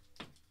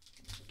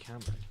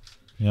 Cameron.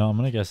 You know, I'm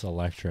gonna guess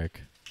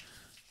electric,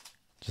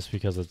 just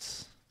because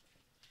it's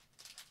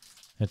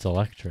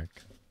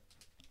electric.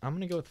 I'm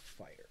going to go with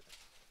fire.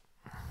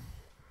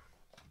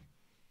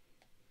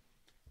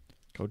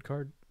 Code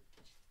card.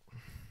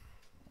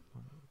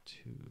 1,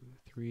 2,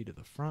 3 to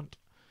the front.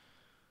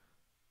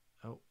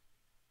 Oh,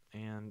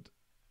 and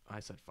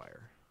I said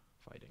fire.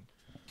 Fighting.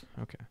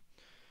 Okay.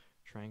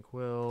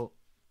 Tranquil,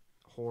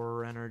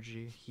 Horror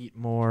Energy,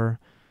 Heatmore,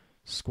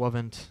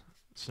 Squavent,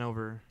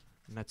 Snover,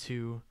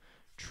 Natu,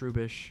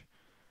 Trubbish,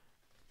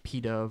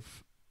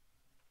 P-Dove,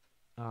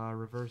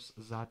 Reverse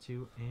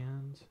Zatu,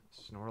 and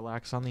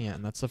Snorlax on the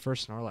end. That's the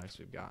first Snorlax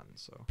we've gotten.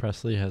 So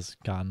Presley has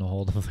gotten a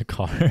hold of the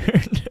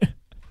card.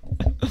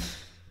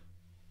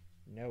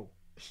 no.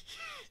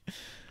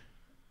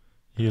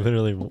 He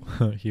literally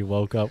he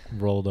woke up,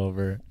 rolled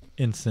over,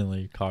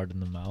 instantly card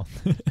in the mouth.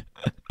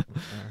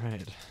 All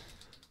right.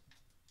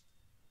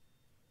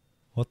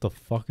 What the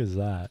fuck is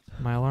that?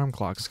 My alarm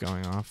clock's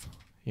going off.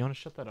 You want to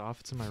shut that off?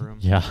 It's in my room.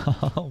 Yeah,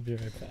 I'll be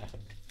right back.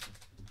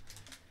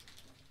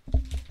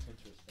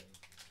 Interesting.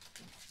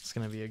 It's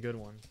gonna be a good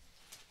one.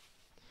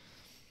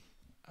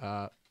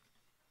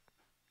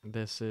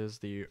 This is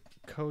the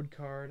code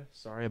card.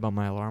 Sorry about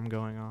my alarm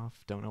going off.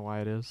 Don't know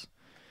why it is.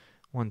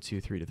 1, 2,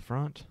 3 to the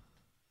front.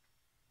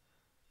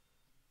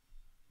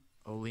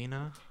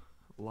 Olina,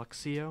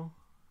 Luxio,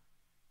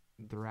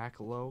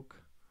 Dracloak,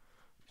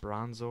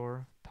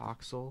 Bronzor,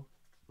 Toxel,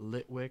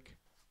 Litwick,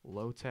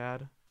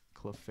 Lotad,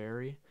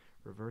 Clefairy,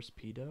 Reverse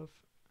P-Dove,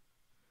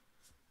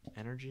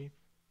 Energy,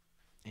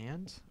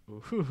 and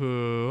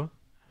ooh,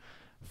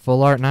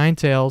 Full Art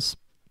Ninetales.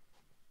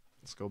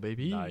 Let's go,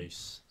 baby.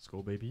 Nice. Let's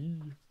go, baby.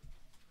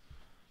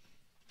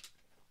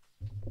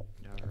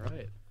 All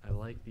right. I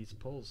like these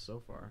pulls so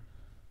far.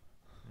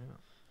 Yeah.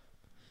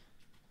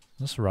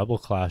 This Rebel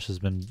Clash has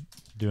been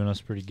doing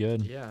us pretty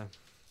good. Yeah.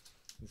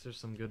 These are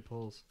some good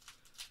pulls.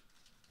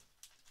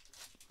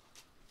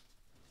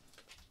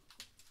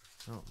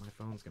 Oh, my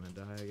phone's going to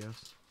die, I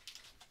guess.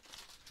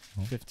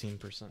 Oh.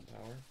 15%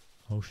 power.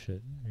 Oh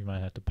shit, we might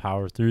have to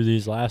power through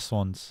these last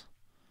ones.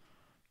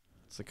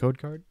 It's the code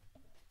card.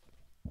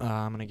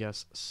 I'm going to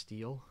guess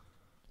steel.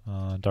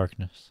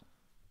 Darkness.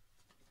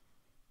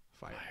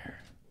 Fire.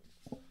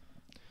 All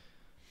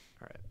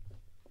right.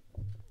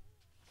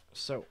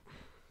 So,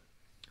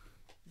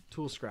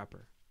 Tool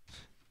Scrapper.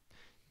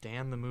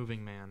 Dan the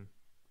Moving Man.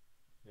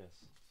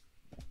 Yes.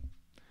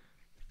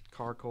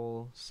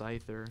 Carkol,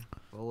 Scyther,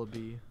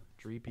 Vullaby,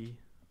 Dreepy,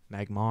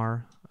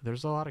 Magmar.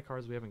 There's a lot of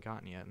cards we haven't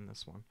gotten yet in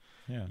this one.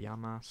 Yeah.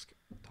 Yamask,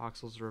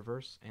 Toxel's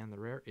Reverse, and the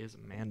rare is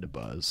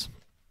Mandibuzz.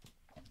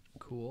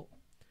 Cool.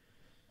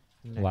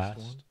 Next Last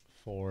one.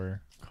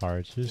 4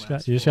 cards. You just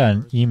Last got 4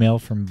 an cards. email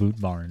from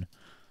Boot Barn.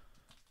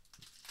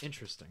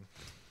 Interesting.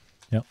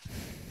 Yep.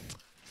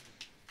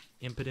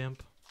 Impidimp.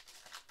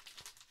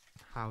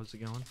 How's it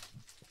going?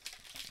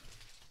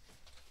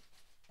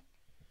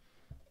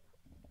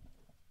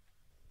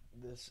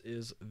 This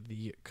is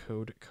the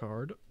code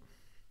card.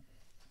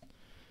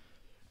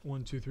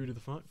 1, 2, 3 to the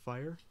front.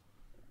 Fire.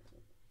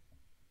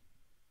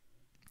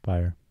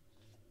 Fire.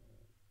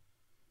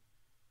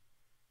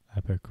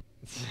 Epic.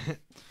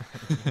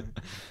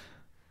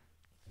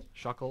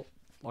 Shuckle,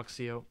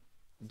 Luxio,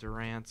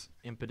 Durant,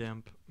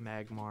 Impidimp,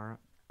 Magmar,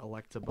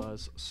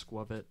 Electabuzz,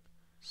 Squavit,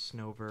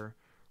 Snover,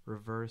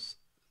 Reverse,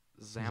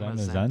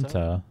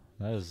 Zamazenta,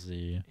 That is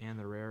the and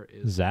the rare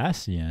is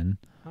Zacian.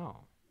 oh,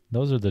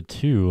 Those are the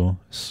 2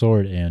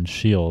 Sword and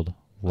Shield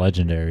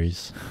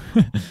legendaries.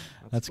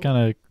 That's cool.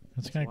 kind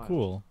That's of wild.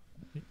 cool.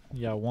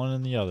 You got one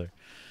and the other.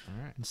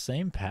 All right.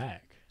 Same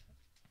pack.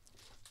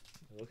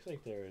 It looks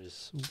like there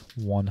is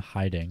one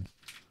hiding.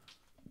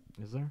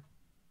 Is there?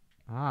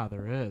 Ah,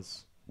 there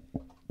is.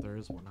 There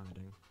is one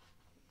hiding.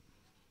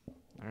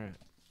 All right.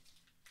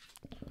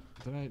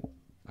 Did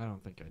I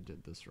don't think I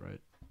did this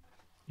right.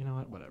 You know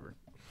what? Whatever.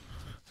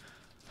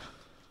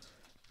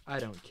 I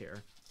don't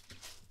care.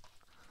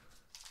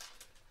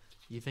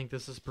 You think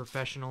this is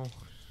professional?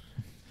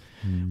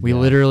 We Yeah.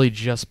 literally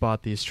just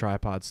bought these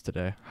tripods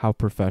today. How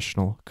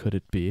professional could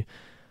it be?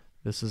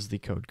 This is the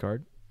code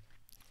card.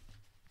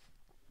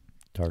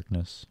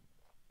 Darkness.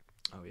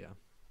 Oh, yeah.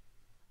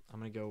 I'm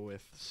going to go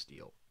with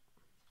steel.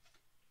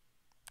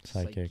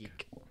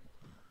 Psychic.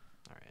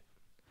 All right.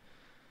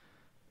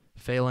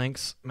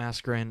 Phalanx,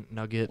 Masquerain,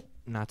 Nugget,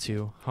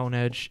 Natu,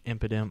 Honedge,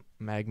 Impidimp,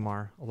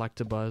 Magmar,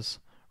 Electabuzz,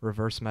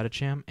 Reverse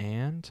Metacham,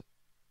 and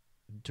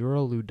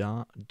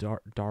Daraludon?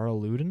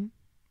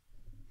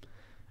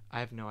 I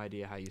have no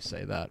idea how you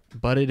say that,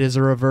 but it is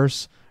a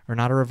reverse, or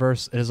not a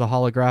reverse. It is a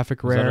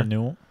holographic rare. Is that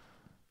a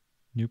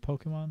new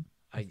Pokemon?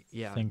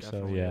 Yeah, think so,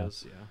 definitely yeah.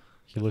 is, yeah.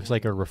 He looks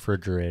like a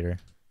refrigerator.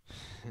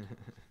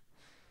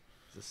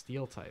 It's a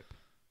steel type.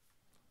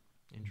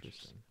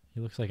 Interesting.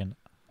 He looks like an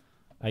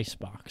ice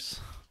box.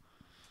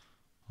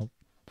 Oh.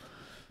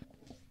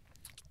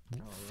 All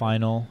right.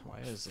 Final Why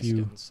is this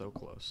few getting so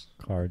close?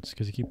 cards,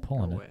 because you keep Go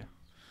pulling away. it.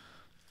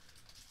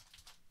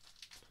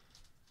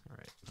 All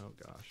right. Oh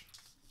gosh,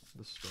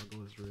 the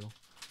struggle is real.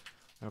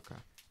 Okay.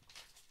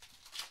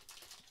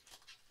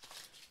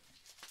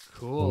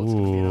 Cool. It's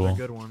gonna be another Ooh.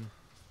 good one.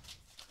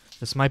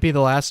 This might be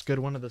the last good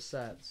one of the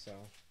set, so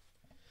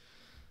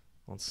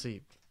let's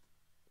see.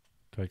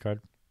 Toy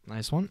card.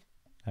 Nice one.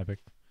 Epic.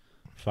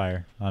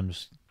 Fire. I'm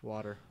just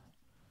Water.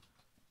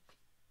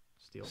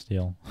 Steel.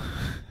 steel.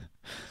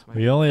 This might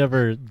We be- only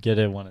ever get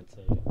it when it's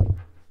a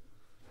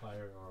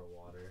fire or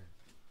water.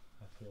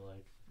 I feel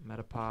like.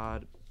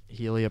 Metapod,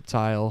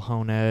 Helioptile,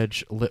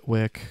 Honedge,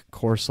 Litwick,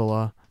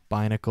 Corsola,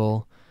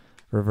 Binacle,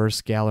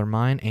 Reverse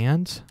Gallermine,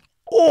 and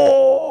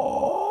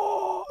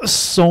Oh,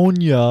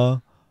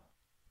 Sonya.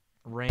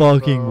 Rainbow,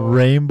 Fucking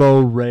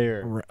rainbow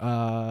rare. We're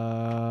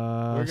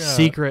gonna-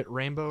 secret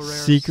rainbow rare.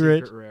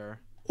 Secret-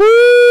 rare.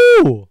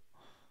 Woo!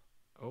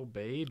 Oh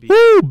baby,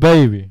 Woo,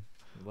 baby.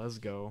 let's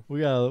go.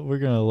 We're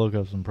gonna look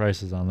up some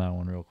prices on that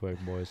one real quick,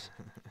 boys.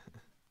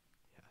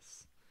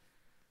 Yes.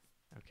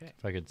 Okay.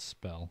 If I could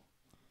spell.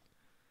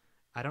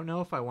 I don't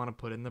know if I want to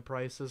put in the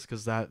prices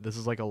because this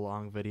is like a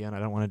long video and I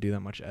don't want to do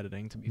that much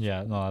editing to be.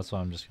 Yeah, no, that's why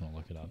I'm just gonna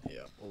look it up.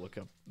 Yeah, we'll look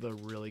up the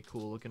really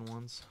cool looking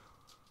ones.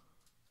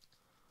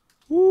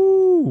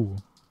 Woo!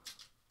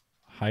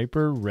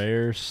 Hyper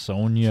rare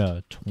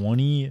Sonya,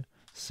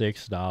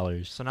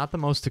 $26. So not the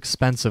most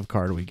expensive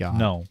card we got.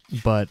 No,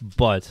 but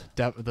but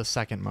the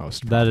second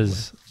most. that probably.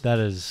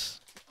 is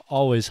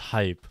always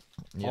hype.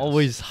 Yes.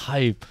 Always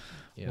hype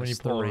Yes, when you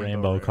the pull a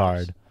rainbow rares.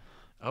 card.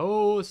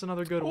 Oh, it's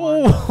another good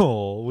one.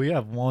 Oh, we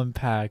have one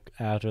pack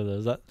after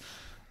this.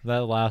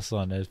 That last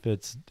one, if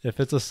it's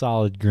a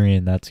solid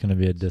green, that's gonna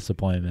be a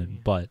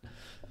disappointment. But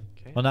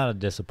Okay. well, not a I'm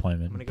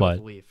disappointment, gonna go but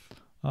with Leaf.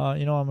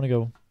 you know, I'm gonna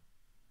go.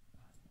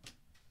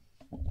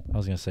 I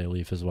was gonna say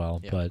Leaf as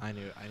well, Yeah, but I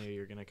knew you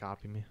were gonna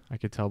copy me. I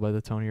could tell by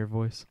the tone of your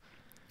voice.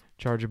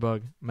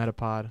 Charjabug,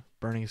 Metapod,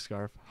 Burning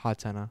Scarf,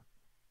 Hatenna.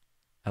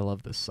 I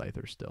love this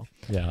Scyther still.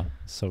 yeah,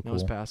 so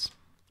Nose cool. Pass,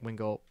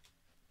 Wingull,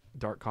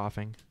 Dark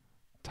Coughing.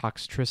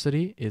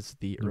 Toxtricity is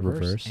the The reverse,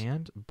 reverse.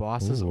 and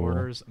Boss's Ooh.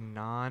 Orders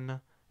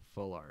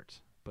non-full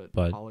art, but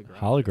holographic.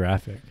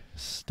 Holographic,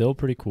 still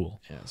pretty cool.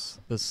 Yes,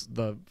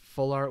 the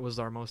full art was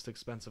our most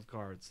expensive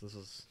cards. This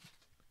is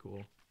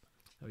cool.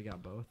 We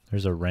got both.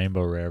 There's a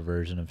rainbow rare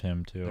version of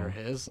him too. They're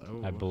his.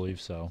 Oh. I believe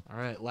so. All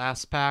right,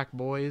 last pack,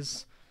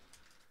 boys.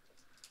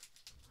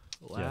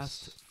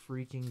 Last Yes.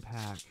 freaking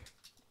pack.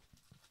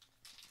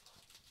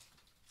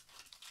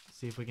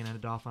 See if we can end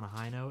it off on a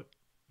high note.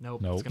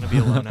 Nope. Nope. It's gonna be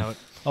a low note.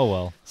 Oh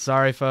well.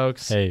 Sorry,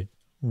 folks. Hey,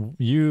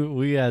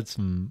 we had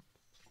some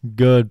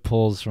good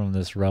pulls from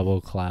this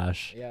Rebel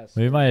Clash. Yes.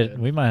 We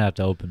might have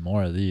to open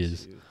more of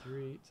these. 2,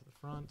 3 to the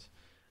front.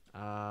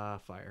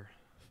 Fire.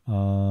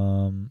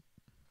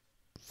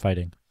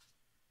 Fighting.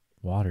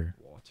 Water.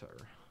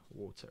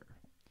 Water.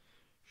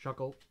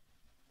 Shuckle.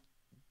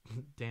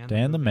 Dan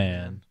Dan the Movie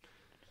Man.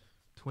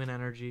 Twin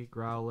Energy.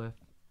 Growlithe.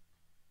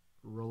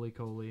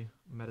 Roly-Coly.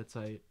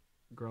 Meditite.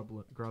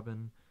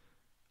 Grubbin.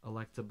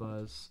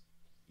 Electabuzz.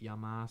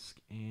 Yamask.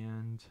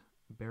 And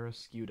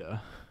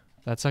Barrascuda.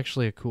 That's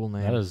actually a cool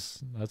name.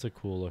 That's a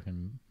cool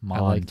looking mon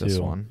I like too. this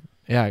one.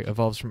 Yeah, it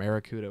evolves from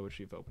Aracuda, which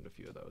we've opened a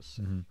few of those.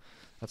 Mhm.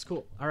 That's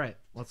cool. All right,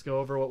 let's go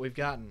over what we've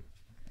gotten.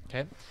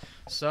 Okay,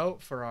 so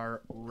for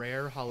our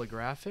rare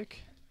holographic,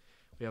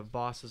 we have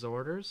Boss's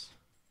Orders,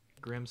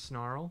 Grim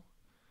Snarl.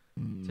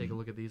 Take a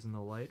look at these in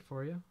the light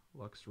for you.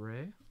 Lux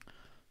Ray,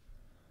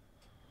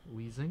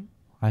 Wheezing,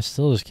 I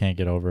still just can't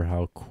get over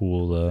how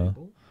cool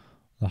Fable,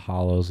 the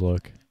hollows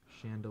look.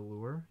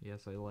 Chandelure.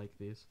 Yes, I like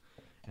these.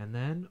 And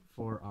then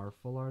for our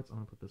full arts, I'm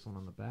gonna put this one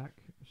on the back.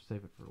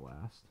 Save it for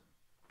last.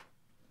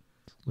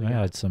 We I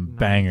got had some Ninetales,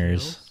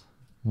 bangers.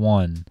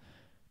 1,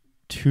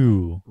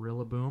 2.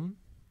 Rillaboom.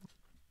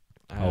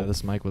 Oh.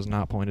 This mic was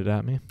not pointed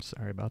at me.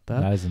 Sorry about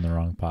that. That is in the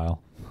wrong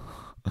pile.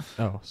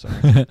 Oh,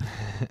 sorry.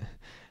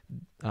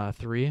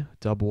 3,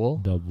 Double.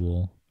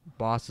 Double.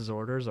 Boss's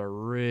Orders are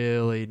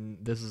really.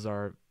 This is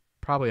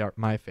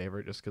my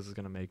favorite, just because it's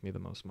gonna make me the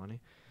most money.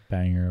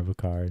 Banger of a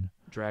card.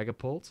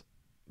 Dragapult.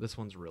 This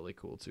one's really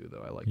cool too,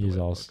 though. I like. He's the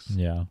way it also looks.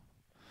 yeah.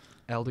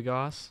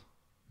 Eldegoss.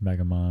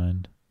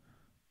 Megamind.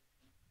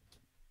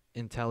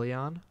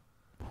 Inteleon,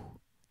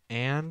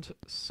 and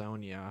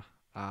Sonia.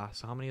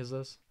 So how many is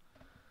this?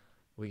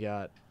 We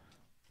got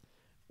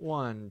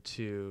 1,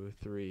 2,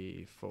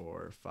 3,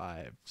 4,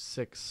 5,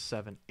 6,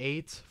 7,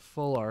 8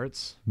 full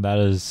arts. That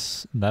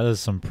is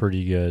some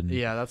pretty good.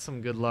 Yeah, that's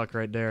some good luck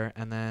right there.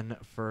 And then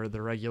for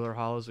the regular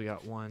hollows, we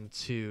got 1,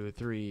 2,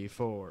 3,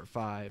 4,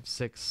 5,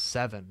 6,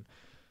 7.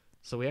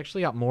 So we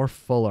actually got more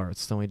full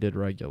arts than we did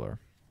regular,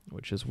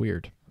 which is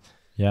weird.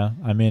 Yeah,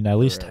 I mean at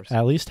Rares.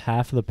 least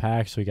half of the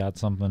packs we got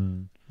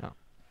something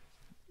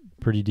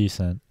pretty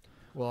decent.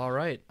 Well, all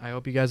right. I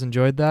hope you guys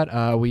enjoyed that.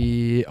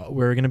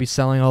 We're gonna be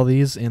selling all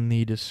these in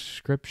the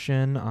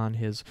description on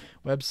his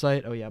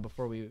website. Oh yeah,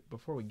 before we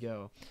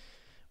go,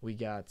 we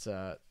got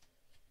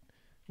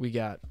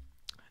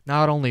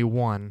not only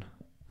one,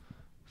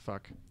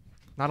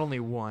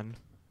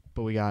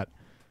 but we got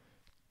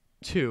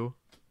 2,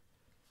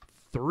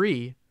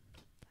 3,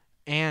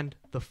 and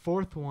the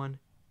 4th one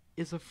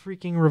is a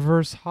freaking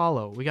reverse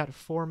hollow. We got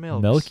 4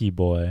 milks. Milky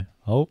Boy.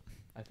 Oh,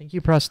 I think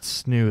you pressed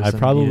snooze. I and you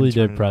probably didn't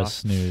turn did it press off.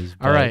 snooze.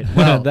 All right. but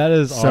Well, that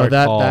is so our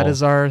call.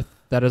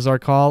 that is our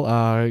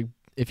call.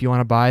 If you want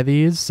to buy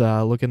these,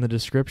 look in the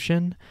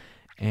description.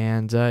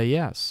 And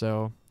yeah,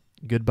 so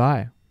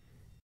goodbye.